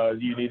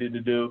you needed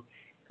to do.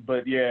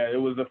 But, yeah, it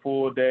was a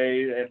full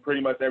day, and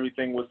pretty much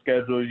everything was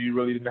scheduled. You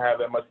really didn't have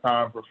that much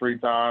time for free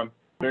time.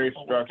 Very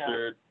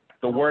structured.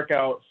 The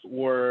workouts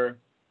were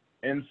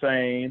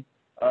insane.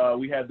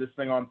 We had this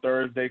thing on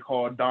Thursday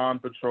called Dawn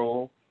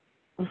Patrol.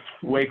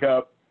 Wake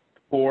up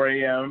 4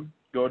 a.m.,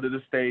 go to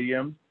the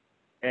stadium,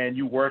 and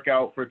you work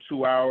out for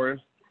 2 hours.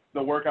 The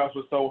workouts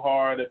were so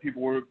hard that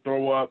people would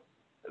throw up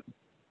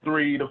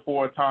 3 to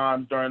 4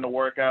 times during the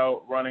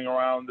workout, running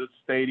around the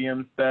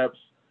stadium steps,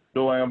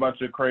 doing a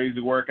bunch of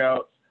crazy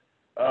workouts.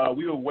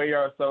 We would weigh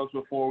ourselves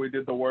before we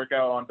did the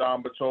workout on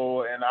Dawn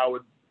Patrol, and I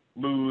would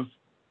lose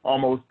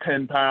almost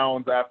 10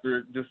 pounds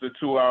after just a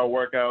 2-hour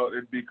workout.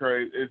 It'd be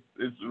crazy.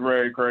 It's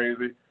very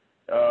crazy.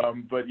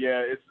 But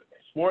yeah,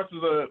 sports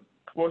is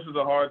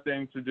a hard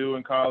thing to do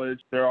in college.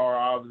 There are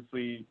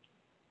obviously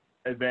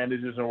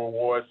advantages and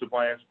rewards to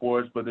playing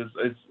sports, but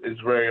it's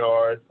very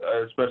hard,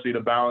 especially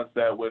to balance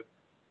that with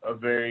a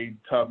very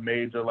tough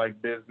major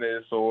like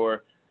business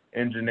or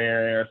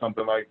engineering or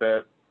something like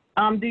that.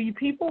 Do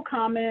people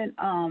commenting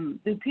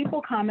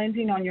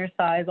on your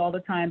size all the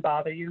time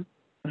bother you?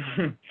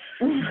 I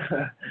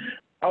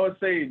would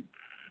say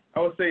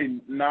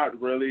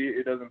not really.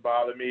 It doesn't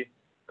bother me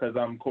because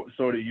I'm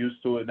sort of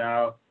used to it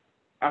now.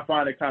 I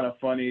find it kind of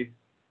funny,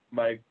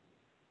 like,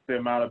 the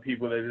amount of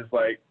people that just,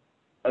 like,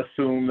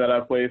 assume that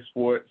I play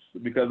sports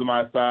because of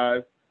my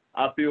size.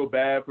 I feel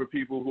bad for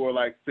people who are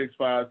like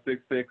 6'5",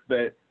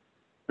 6'6",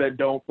 that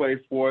don't play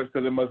sports,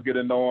 because it must get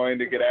annoying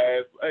to get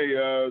asked, hey,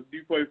 do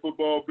you play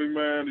football, big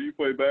man? Do you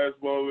play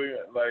basketball?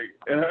 Like,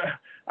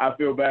 I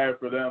feel bad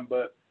for them,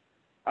 but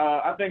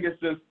I think it's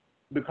just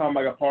become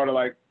like a part of,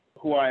 like,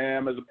 who I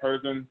am as a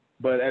person.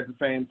 But at the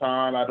same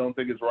time, I don't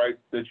think it's right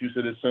that you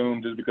should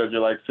assume just because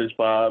you're like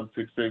 6'5",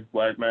 6'6",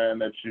 Black man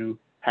that you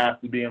have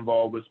to be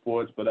involved with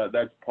sports. But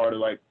that's part of,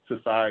 like,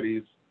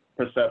 society's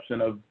perception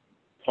of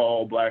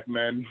tall Black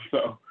men.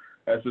 So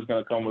that's just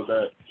going to come with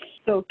that.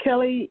 So,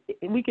 Kelli,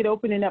 we could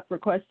open it up for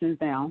questions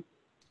now.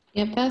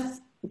 Yep, that's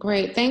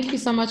great. Thank you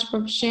so much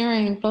for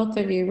sharing, both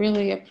of you.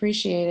 Really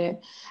appreciate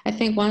it. I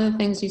think one of the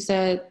things you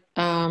said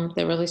that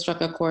really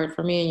struck a chord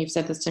for me, and you've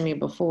said this to me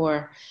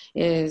before,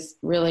 is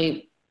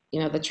really,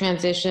 the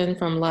transition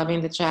from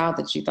loving the child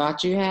that you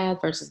thought you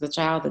had versus the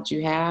child that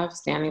you have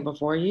standing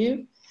before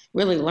you.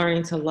 Really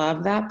learning to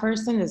love that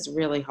person is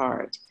really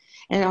hard.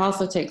 And it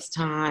also takes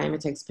time,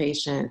 it takes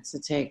patience,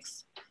 it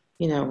takes,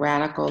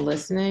 radical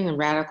listening and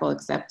radical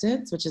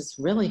acceptance, which is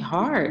really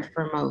hard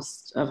for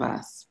most of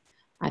us.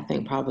 I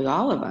think probably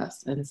all of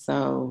us. And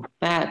so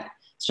that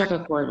struck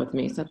a chord with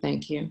me. So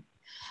thank you.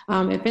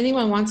 If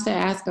anyone wants to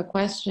ask a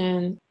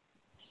question.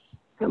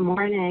 Good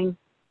morning.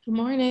 Good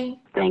morning.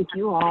 Thank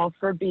you all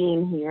for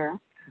being here.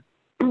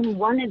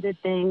 One of the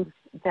things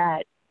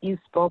that you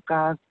spoke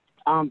of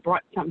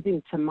brought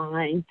something to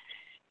mind,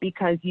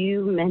 because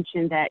you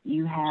mentioned that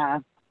you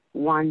have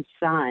one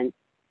son.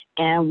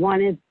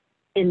 And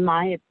in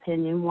my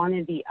opinion, one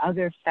of the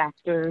other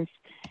factors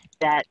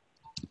that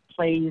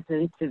plays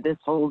into this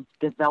whole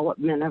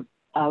development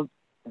of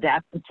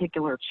that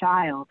particular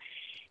child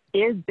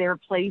is their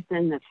place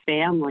in the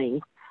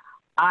family.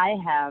 I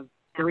have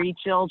 3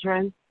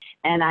 children,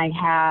 and I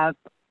have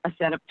a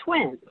set of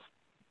twins.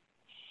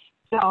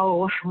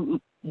 So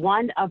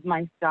one of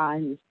my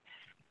sons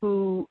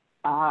who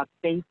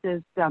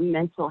faces some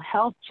mental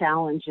health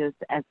challenges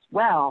as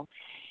well,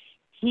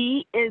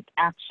 he is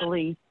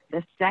actually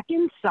the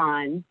second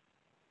son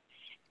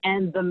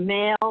and the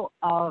male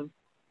of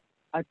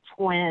a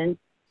twin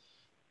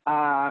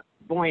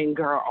boy and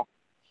girl.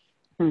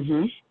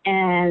 Mm-hmm.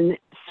 And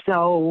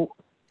so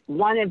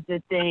one of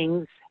the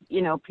things,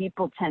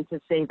 people tend to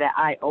say that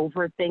I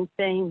overthink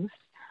things,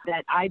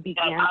 that I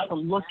began to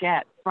look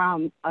at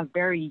from a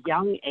very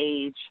young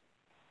age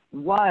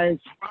was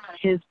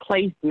his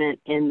placement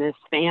in this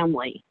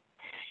family.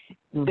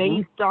 Mm-hmm.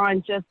 Based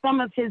on just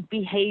some of his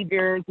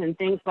behaviors and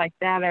things like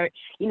that. Or,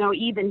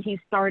 even he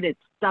started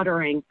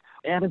stuttering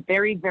at a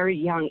very, very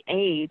young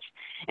age.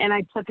 And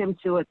I took him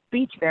to a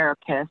speech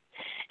therapist,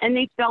 and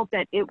they felt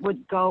that it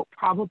would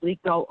probably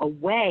go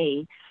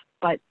away.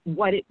 But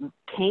what it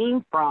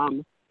came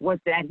from was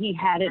that he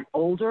had an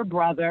older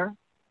brother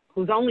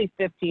who's only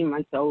 15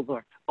 months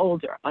older,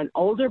 an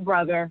older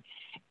brother,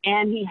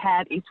 and he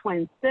had a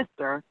twin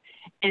sister,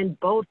 and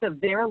both of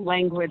their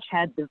language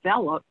had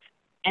developed,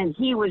 and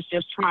he was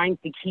just trying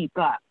to keep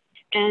up.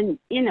 And,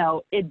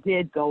 it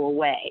did go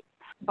away.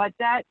 But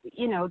that,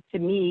 to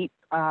me,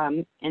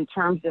 in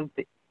terms of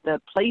the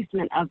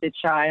placement of the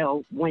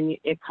child when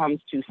it comes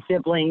to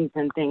siblings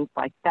and things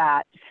like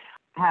that,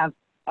 have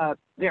a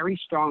very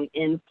strong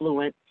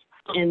influence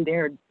in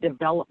their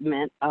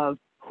development of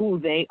who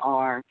they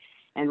are.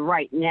 And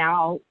right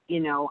now,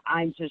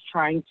 I'm just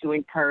trying to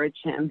encourage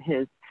him.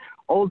 His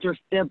older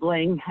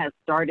sibling has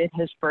started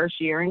his first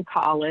year in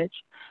college,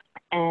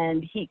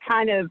 and he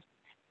kind of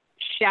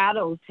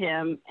shadows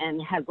him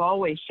and has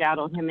always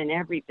shadowed him in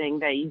everything,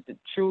 that he's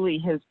truly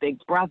his big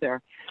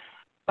brother.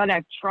 But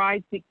I've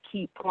tried to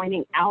keep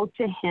pointing out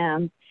to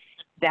him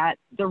that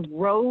the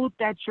road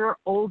that your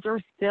older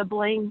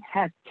sibling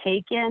has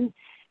taken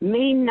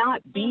may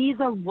not be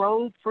the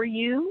road for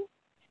you.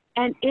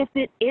 And if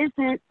it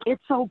isn't,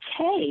 it's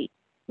okay.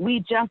 We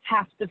just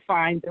have to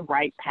find the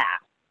right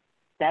path.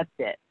 That's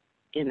it,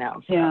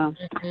 Yeah.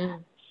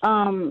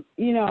 Mm-hmm.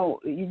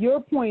 Your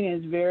point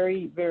is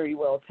very, very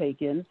well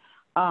taken.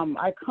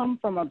 I come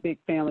from a big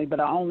family, but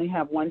I only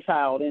have one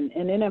child. And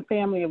in a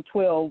family of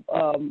 12,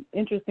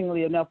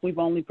 interestingly enough, we've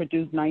only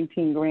produced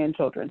 19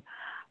 grandchildren.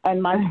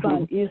 And my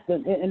son is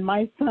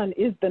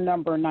the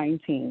number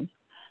 19.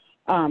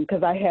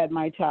 Because I had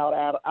my child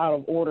out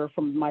of order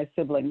from my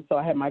siblings, so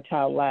I had my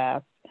child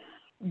last.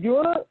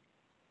 Your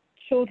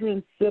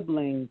children's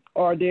siblings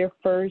are their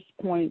first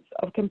points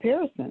of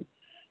comparison.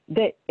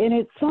 And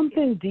it's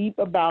something deep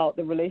about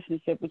the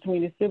relationship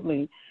between the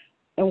siblings.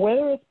 And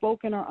whether it's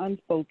spoken or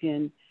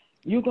unspoken,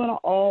 you're going to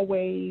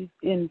always,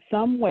 in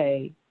some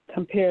way,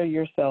 compare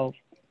yourself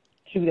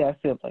to that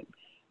sibling.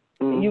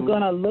 Mm-hmm. You're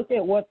going to look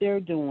at what they're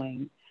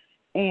doing,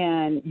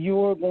 and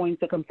you're going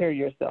to compare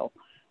yourself.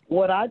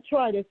 What I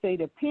try to say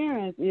to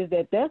parents is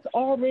that that's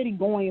already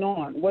going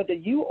on. Whether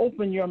you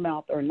open your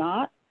mouth or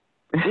not,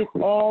 it's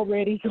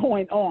already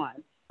going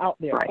on out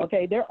there, right.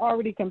 Okay? They're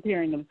already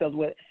comparing themselves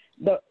with it.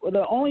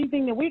 The only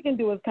thing that we can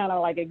do is kind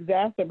of like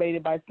exacerbate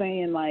it by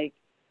saying, like,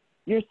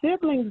 your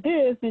sibling's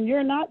this and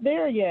you're not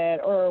there yet,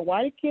 or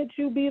why can't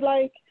you be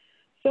like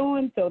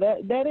so-and-so?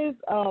 That is,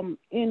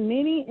 in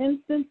many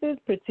instances,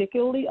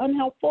 particularly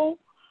unhelpful.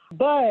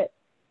 But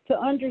to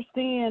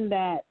understand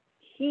that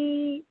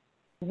he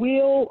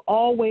will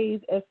always,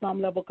 at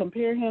some level,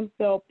 compare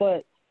himself,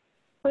 but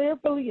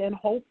prayerfully and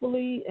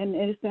hopefully, and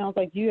it sounds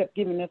like you have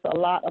given this a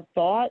lot of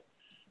thought,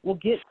 will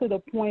get to the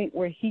point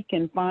where he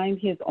can find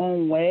his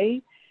own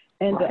way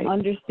and right. to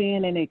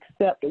understand and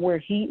accept where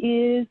he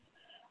is.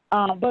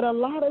 But a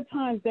lot of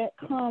times that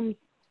comes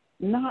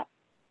not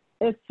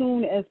as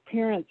soon as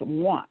parents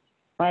want,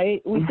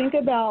 right? We think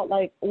about,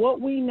 like,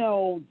 what we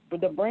know,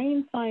 the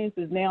brain science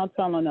is now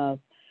telling us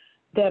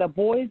that a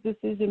boy's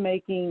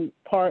decision-making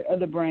part of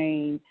the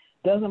brain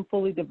doesn't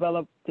fully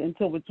develop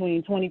until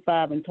between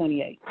 25 and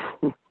 28.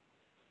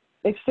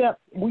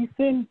 Except we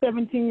send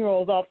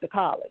 17-year-olds off to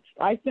college.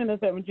 I send a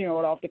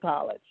 17-year-old off to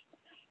college,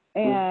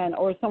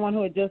 or someone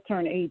who had just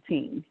turned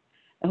 18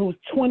 and who's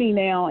 20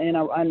 now, in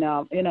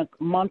a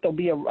month will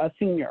be a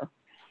senior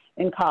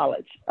in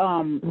college.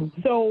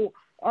 So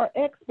our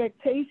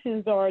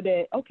expectations are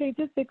that, okay,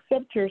 just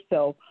accept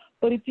yourself.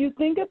 But if you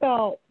think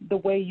about the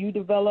way you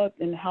developed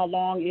and how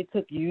long it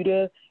took you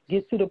to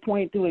get to the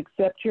point to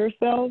accept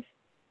yourself,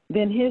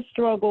 then his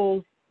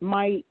struggles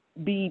might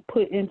be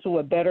put into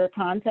a better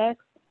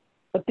context.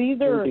 But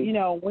these are,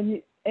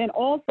 and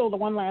also the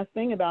one last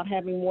thing about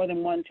having more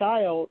than one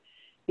child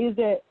is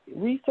that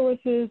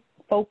resources,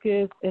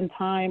 focus, and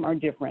time are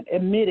different,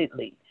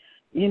 admittedly.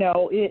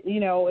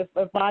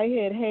 If I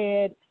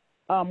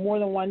had more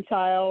than one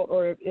child,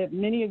 or if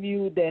many of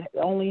you that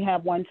only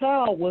have one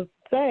child would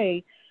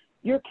say,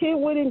 your kid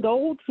wouldn't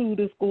go to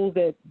the schools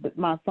that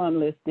my son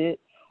listed,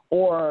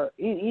 or,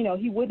 you know,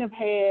 he wouldn't have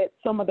had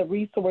some of the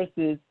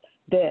resources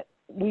that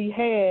we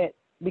had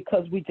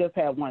because we just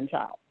had one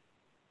child.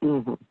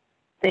 Mm-hmm.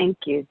 Thank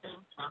you.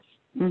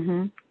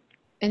 Mm-hmm.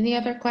 Any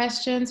other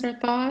questions or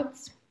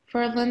thoughts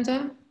for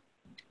Linda?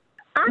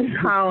 I'm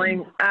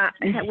calling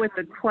with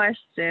a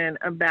question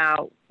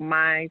about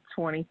my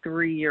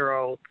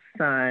 23-year-old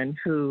son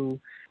who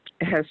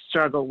has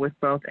struggled with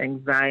both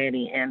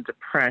anxiety and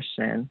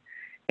depression.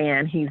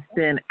 And he's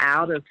been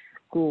out of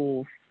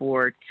school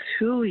for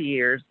 2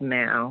 years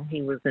now.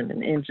 He was in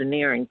an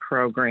engineering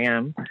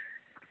program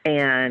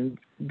and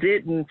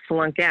didn't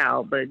flunk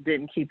out, but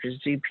didn't keep his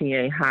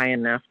GPA high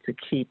enough to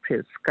keep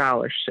his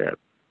scholarship.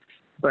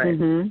 But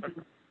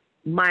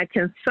my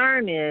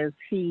concern is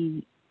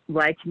he,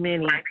 like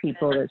many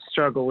people that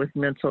struggle with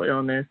mental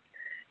illness,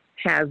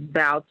 has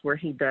bouts where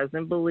he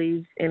doesn't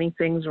believe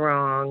anything's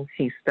wrong.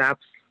 He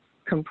stops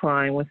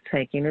complying with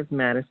taking his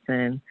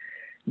medicine.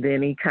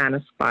 Then he kind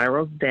of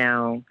spirals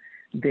down.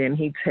 Then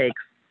he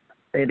takes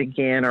it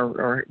again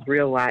or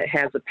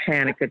has a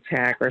panic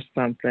attack or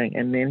something,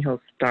 and then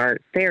he'll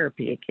start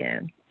therapy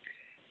again.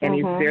 And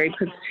he's very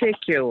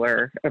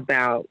particular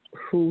about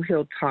who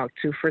he'll talk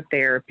to for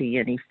therapy,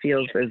 and he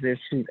feels as if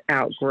he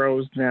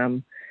outgrows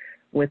them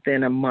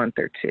within a month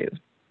or two.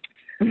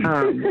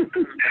 And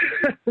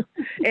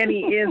he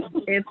is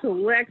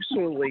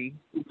intellectually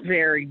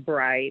very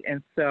bright,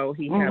 and so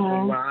he has a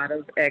lot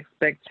of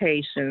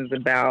expectations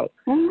about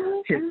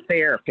his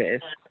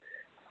therapist.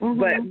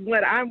 But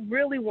what I'm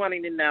really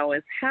wanting to know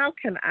is how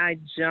can I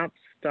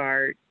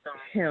jumpstart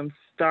him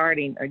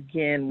starting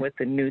again with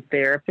a new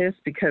therapist,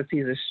 because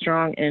he's a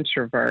strong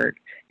introvert.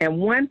 And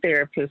one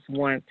therapist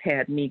once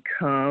had me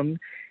come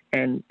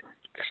and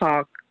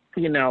talk,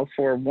 you know,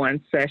 for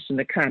one session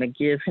to kind of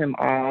give him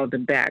all the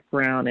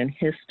background and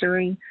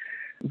history,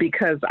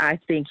 because I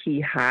think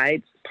he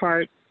hides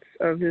parts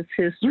of his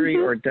history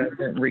or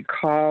doesn't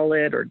recall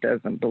it or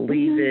doesn't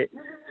believe it.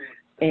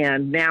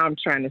 And now I'm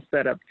trying to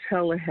set up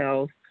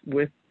telehealth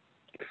with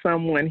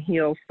someone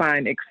he'll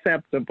find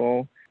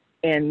acceptable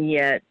and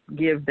yet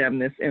give them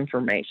this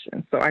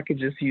information. So I could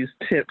just use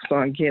tips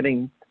on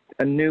getting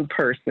a new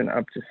person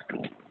up to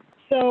speed.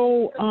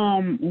 So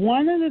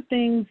one of the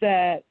things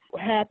that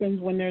happens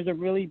when there's a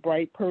really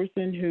bright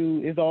person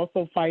who is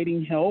also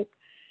fighting help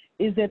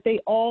is that they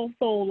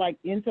also like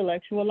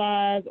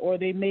intellectualize, or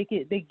they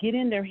get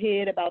in their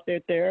head about their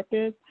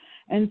therapist.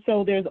 And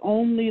so there's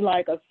only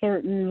like a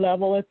certain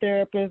level of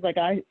therapists. Like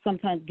I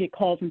sometimes get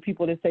calls from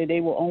people that say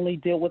they will only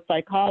deal with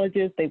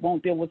psychologists. They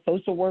won't deal with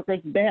social workers.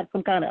 They have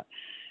some kind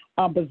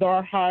of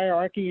bizarre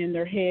hierarchy in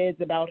their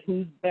heads about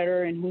who's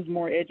better and who's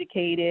more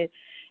educated.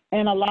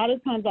 And a lot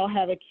of times I'll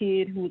have a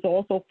kid who's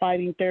also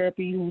fighting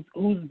therapy,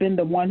 who's been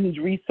the one who's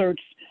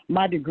researched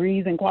my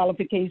degrees and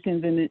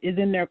qualifications and is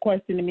in there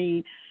questioning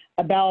me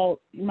about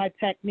my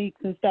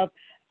techniques and stuff.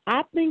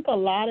 I think a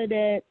lot of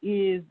that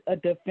is a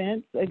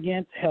defense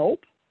against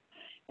help.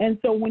 And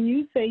so when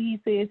you say he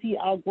says he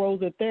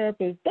outgrows a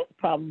therapist, that's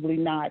probably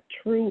not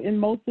true in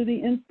most of the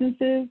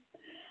instances.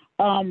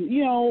 I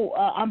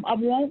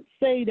won't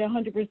say that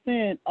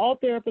 100% all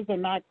therapists are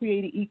not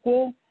created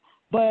equal,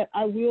 but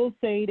I will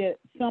say that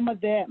some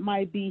of that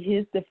might be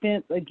his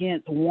defense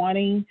against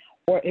wanting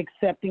or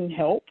accepting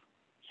help.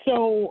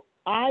 So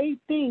I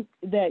think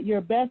that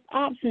your best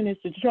option is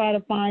to try to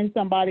find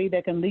somebody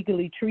that can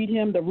legally treat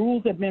him. The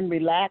rules have been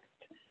relaxed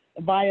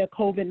via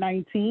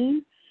COVID-19.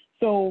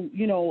 So,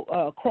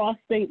 cross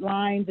state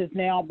lines is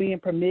now being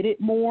permitted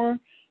more.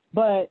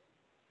 But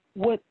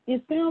what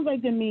it sounds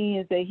like to me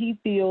is that he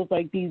feels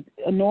like these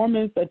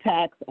enormous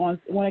attacks on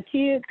when a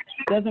kid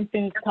doesn't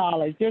finish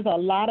college, there's a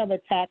lot of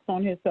attacks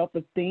on his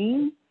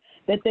self-esteem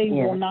that they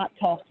will not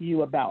talk to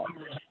you about.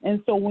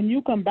 And so when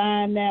you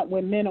combine that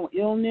with mental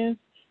illness,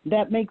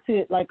 that makes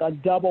it like a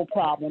double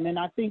problem. And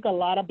I think a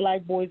lot of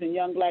black boys and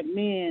young black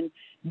men,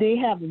 they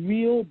have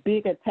real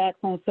big attacks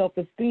on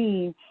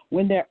self-esteem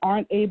when they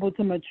aren't able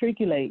to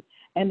matriculate.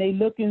 And they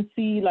look and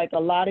see like a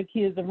lot of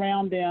kids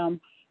around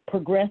them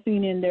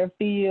progressing in their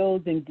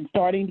fields and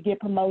starting to get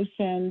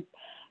promotions.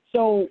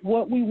 So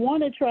what we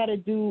want to try to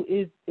do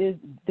is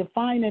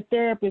define a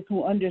therapist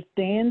who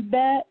understands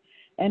that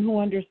and who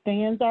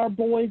understands our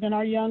boys and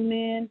our young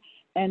men,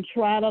 and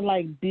try to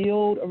like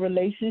build a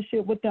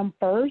relationship with them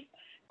first,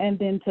 and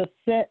then to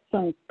set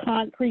some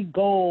concrete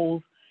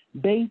goals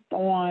based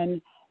on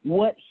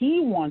what he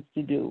wants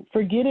to do.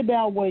 Forget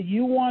about what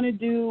you want to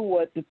do,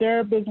 what the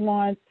therapist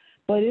wants,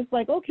 but it's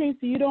like, okay,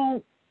 so you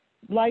don't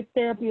like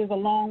therapy as a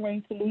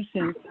long-range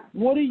solution.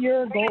 What are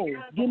your goals?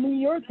 Give me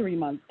your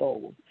 3-month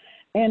goals.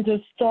 And to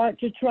start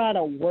to try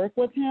to work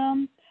with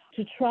him,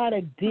 to try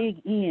to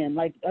dig in.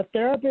 Like a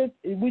therapist,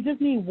 we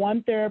just need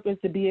one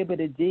therapist to be able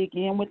to dig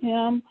in with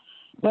him.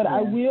 But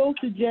I will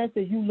suggest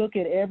that you look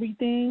at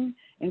everything,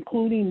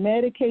 including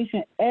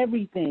medication,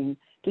 everything,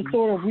 to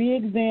sort of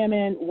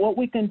re-examine what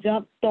we can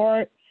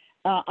jumpstart.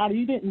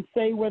 You didn't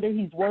say whether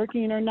he's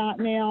working or not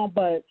now,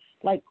 but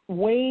like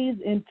ways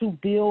to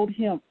build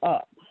him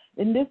up.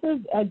 And this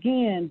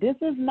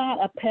is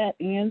not a pat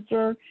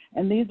answer,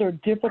 and these are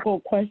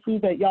difficult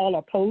questions that y'all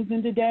are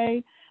posing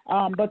today.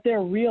 but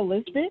they're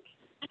realistic.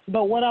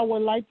 But what I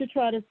would like to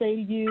try to say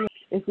to you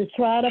is to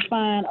try to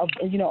find a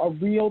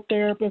real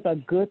therapist, a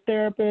good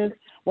therapist,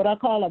 what I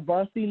call a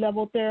varsity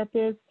level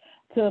therapist,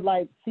 to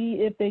like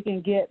see if they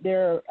can get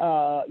their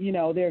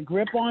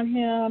grip on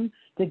him,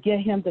 to get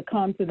him to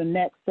come to the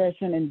next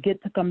session and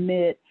get to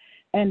commit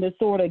and to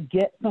sort of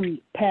get some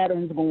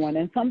patterns going.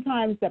 And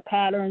sometimes the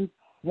patterns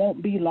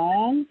won't be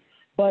long,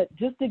 but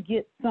just to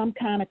get some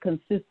kind of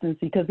consistency,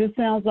 because it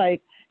sounds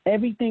like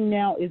everything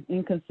now is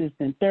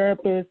inconsistent.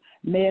 Therapists,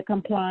 med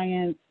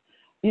compliance,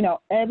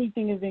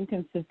 everything is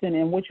inconsistent.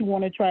 And what you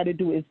want to try to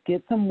do is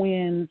get some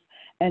wins,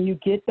 and you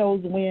get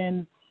those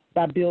wins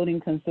by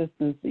building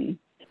consistency.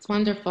 It's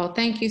wonderful.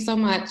 Thank you so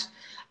much.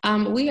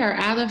 We are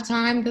out of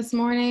time this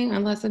morning.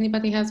 Unless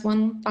anybody has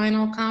one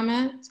final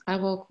comment, I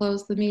will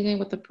close the meeting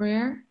with a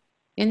prayer.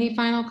 Any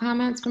final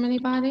comments from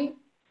anybody?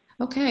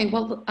 Okay,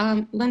 well,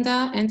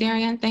 Linda and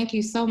Darian, thank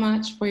you so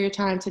much for your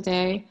time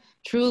today.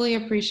 Truly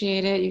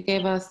appreciate it. You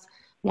gave us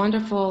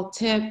wonderful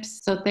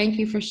tips. So thank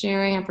you for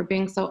sharing and for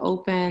being so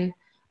open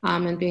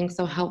and being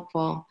so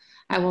helpful.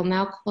 I will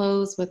now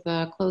close with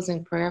a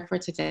closing prayer for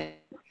today.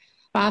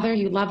 Father,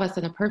 you love us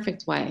in a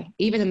perfect way,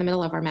 even in the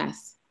middle of our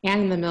mess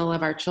and in the middle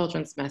of our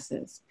children's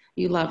messes.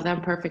 You love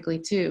them perfectly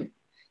too.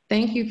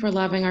 Thank you for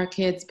loving our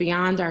kids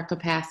beyond our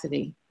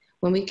capacity.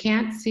 When we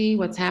can't see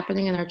what's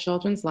happening in our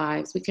children's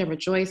lives, we can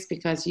rejoice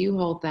because you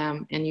hold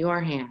them in your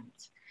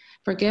hands.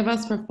 Forgive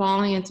us for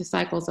falling into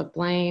cycles of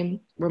blame,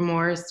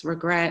 remorse,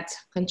 regret,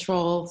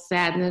 control,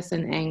 sadness,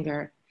 and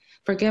anger.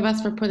 Forgive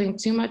us for putting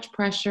too much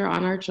pressure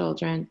on our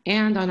children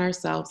and on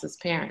ourselves as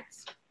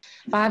parents.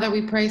 Father,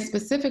 we pray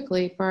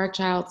specifically for our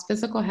child's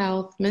physical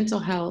health, mental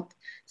health,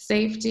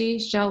 safety,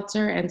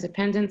 shelter, and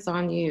dependence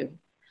on you.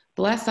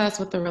 Bless us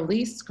with a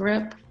released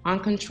grip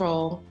on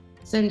control.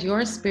 Send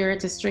your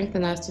spirit to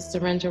strengthen us to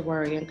surrender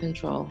worry and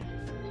control.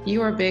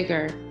 You are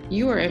bigger.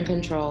 You are in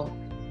control.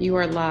 You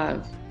are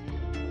love.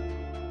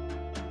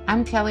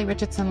 I'm Kelli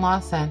Richardson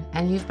Lawson,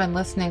 and you've been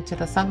listening to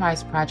the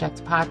SonRise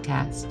Project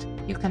podcast.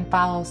 You can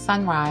follow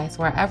SonRise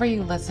wherever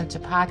you listen to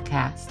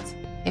podcasts.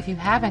 If you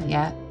haven't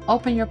yet,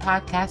 open your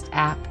podcast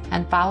app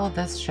and follow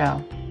this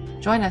show.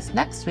 Join us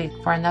next week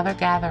for another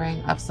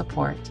gathering of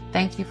support.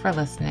 Thank you for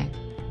listening.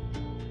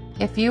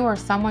 If you or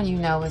someone you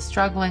know is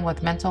struggling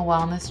with mental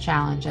wellness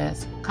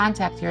challenges,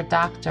 contact your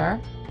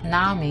doctor,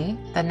 NAMI,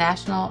 the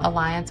National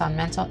Alliance on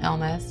Mental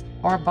Illness,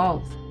 or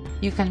both.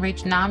 You can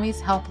reach NAMI's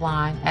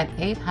helpline at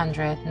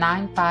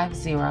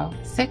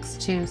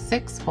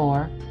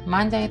 800-950-6264,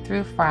 Monday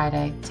through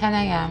Friday, 10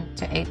 a.m.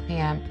 to 8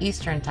 p.m.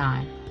 Eastern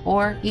Time,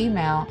 or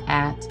email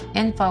at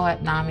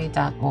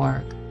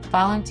info@nami.org.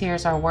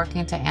 Volunteers are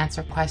working to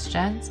answer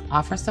questions,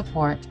 offer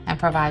support, and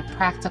provide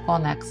practical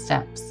next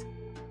steps.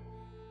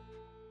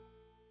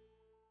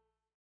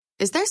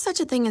 Is there such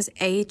a thing as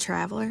a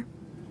traveler?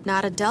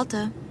 Not a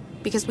Delta.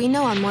 Because we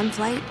know on one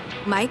flight,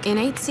 Mike in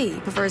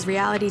 8C prefers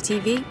reality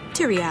TV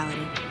to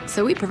reality.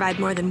 So we provide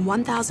more than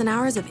 1,000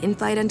 hours of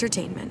in-flight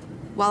entertainment.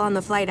 While on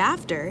the flight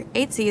after,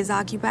 8C is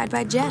occupied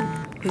by Jen,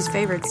 whose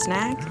favorite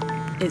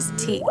snack is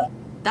tea.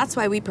 That's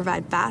why we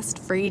provide fast,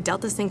 free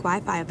Delta Sync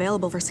Wi-Fi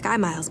available for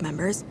SkyMiles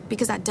members.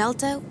 Because at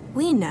Delta,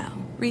 we know.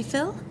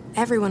 Refill?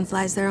 Everyone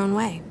flies their own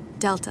way.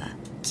 Delta.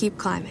 Keep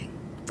climbing.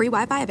 Free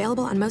Wi-Fi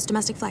available on most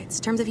domestic flights.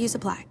 Terms of use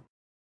apply.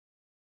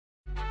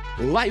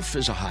 Life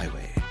is a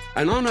highway,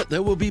 and on it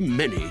there will be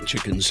many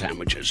chicken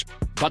sandwiches.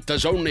 But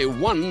there's only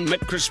one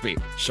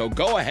McCrispy. So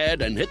go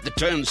ahead and hit the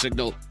turn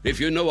signal if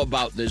you know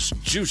about this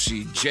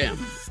juicy gem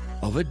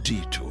of a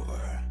detour.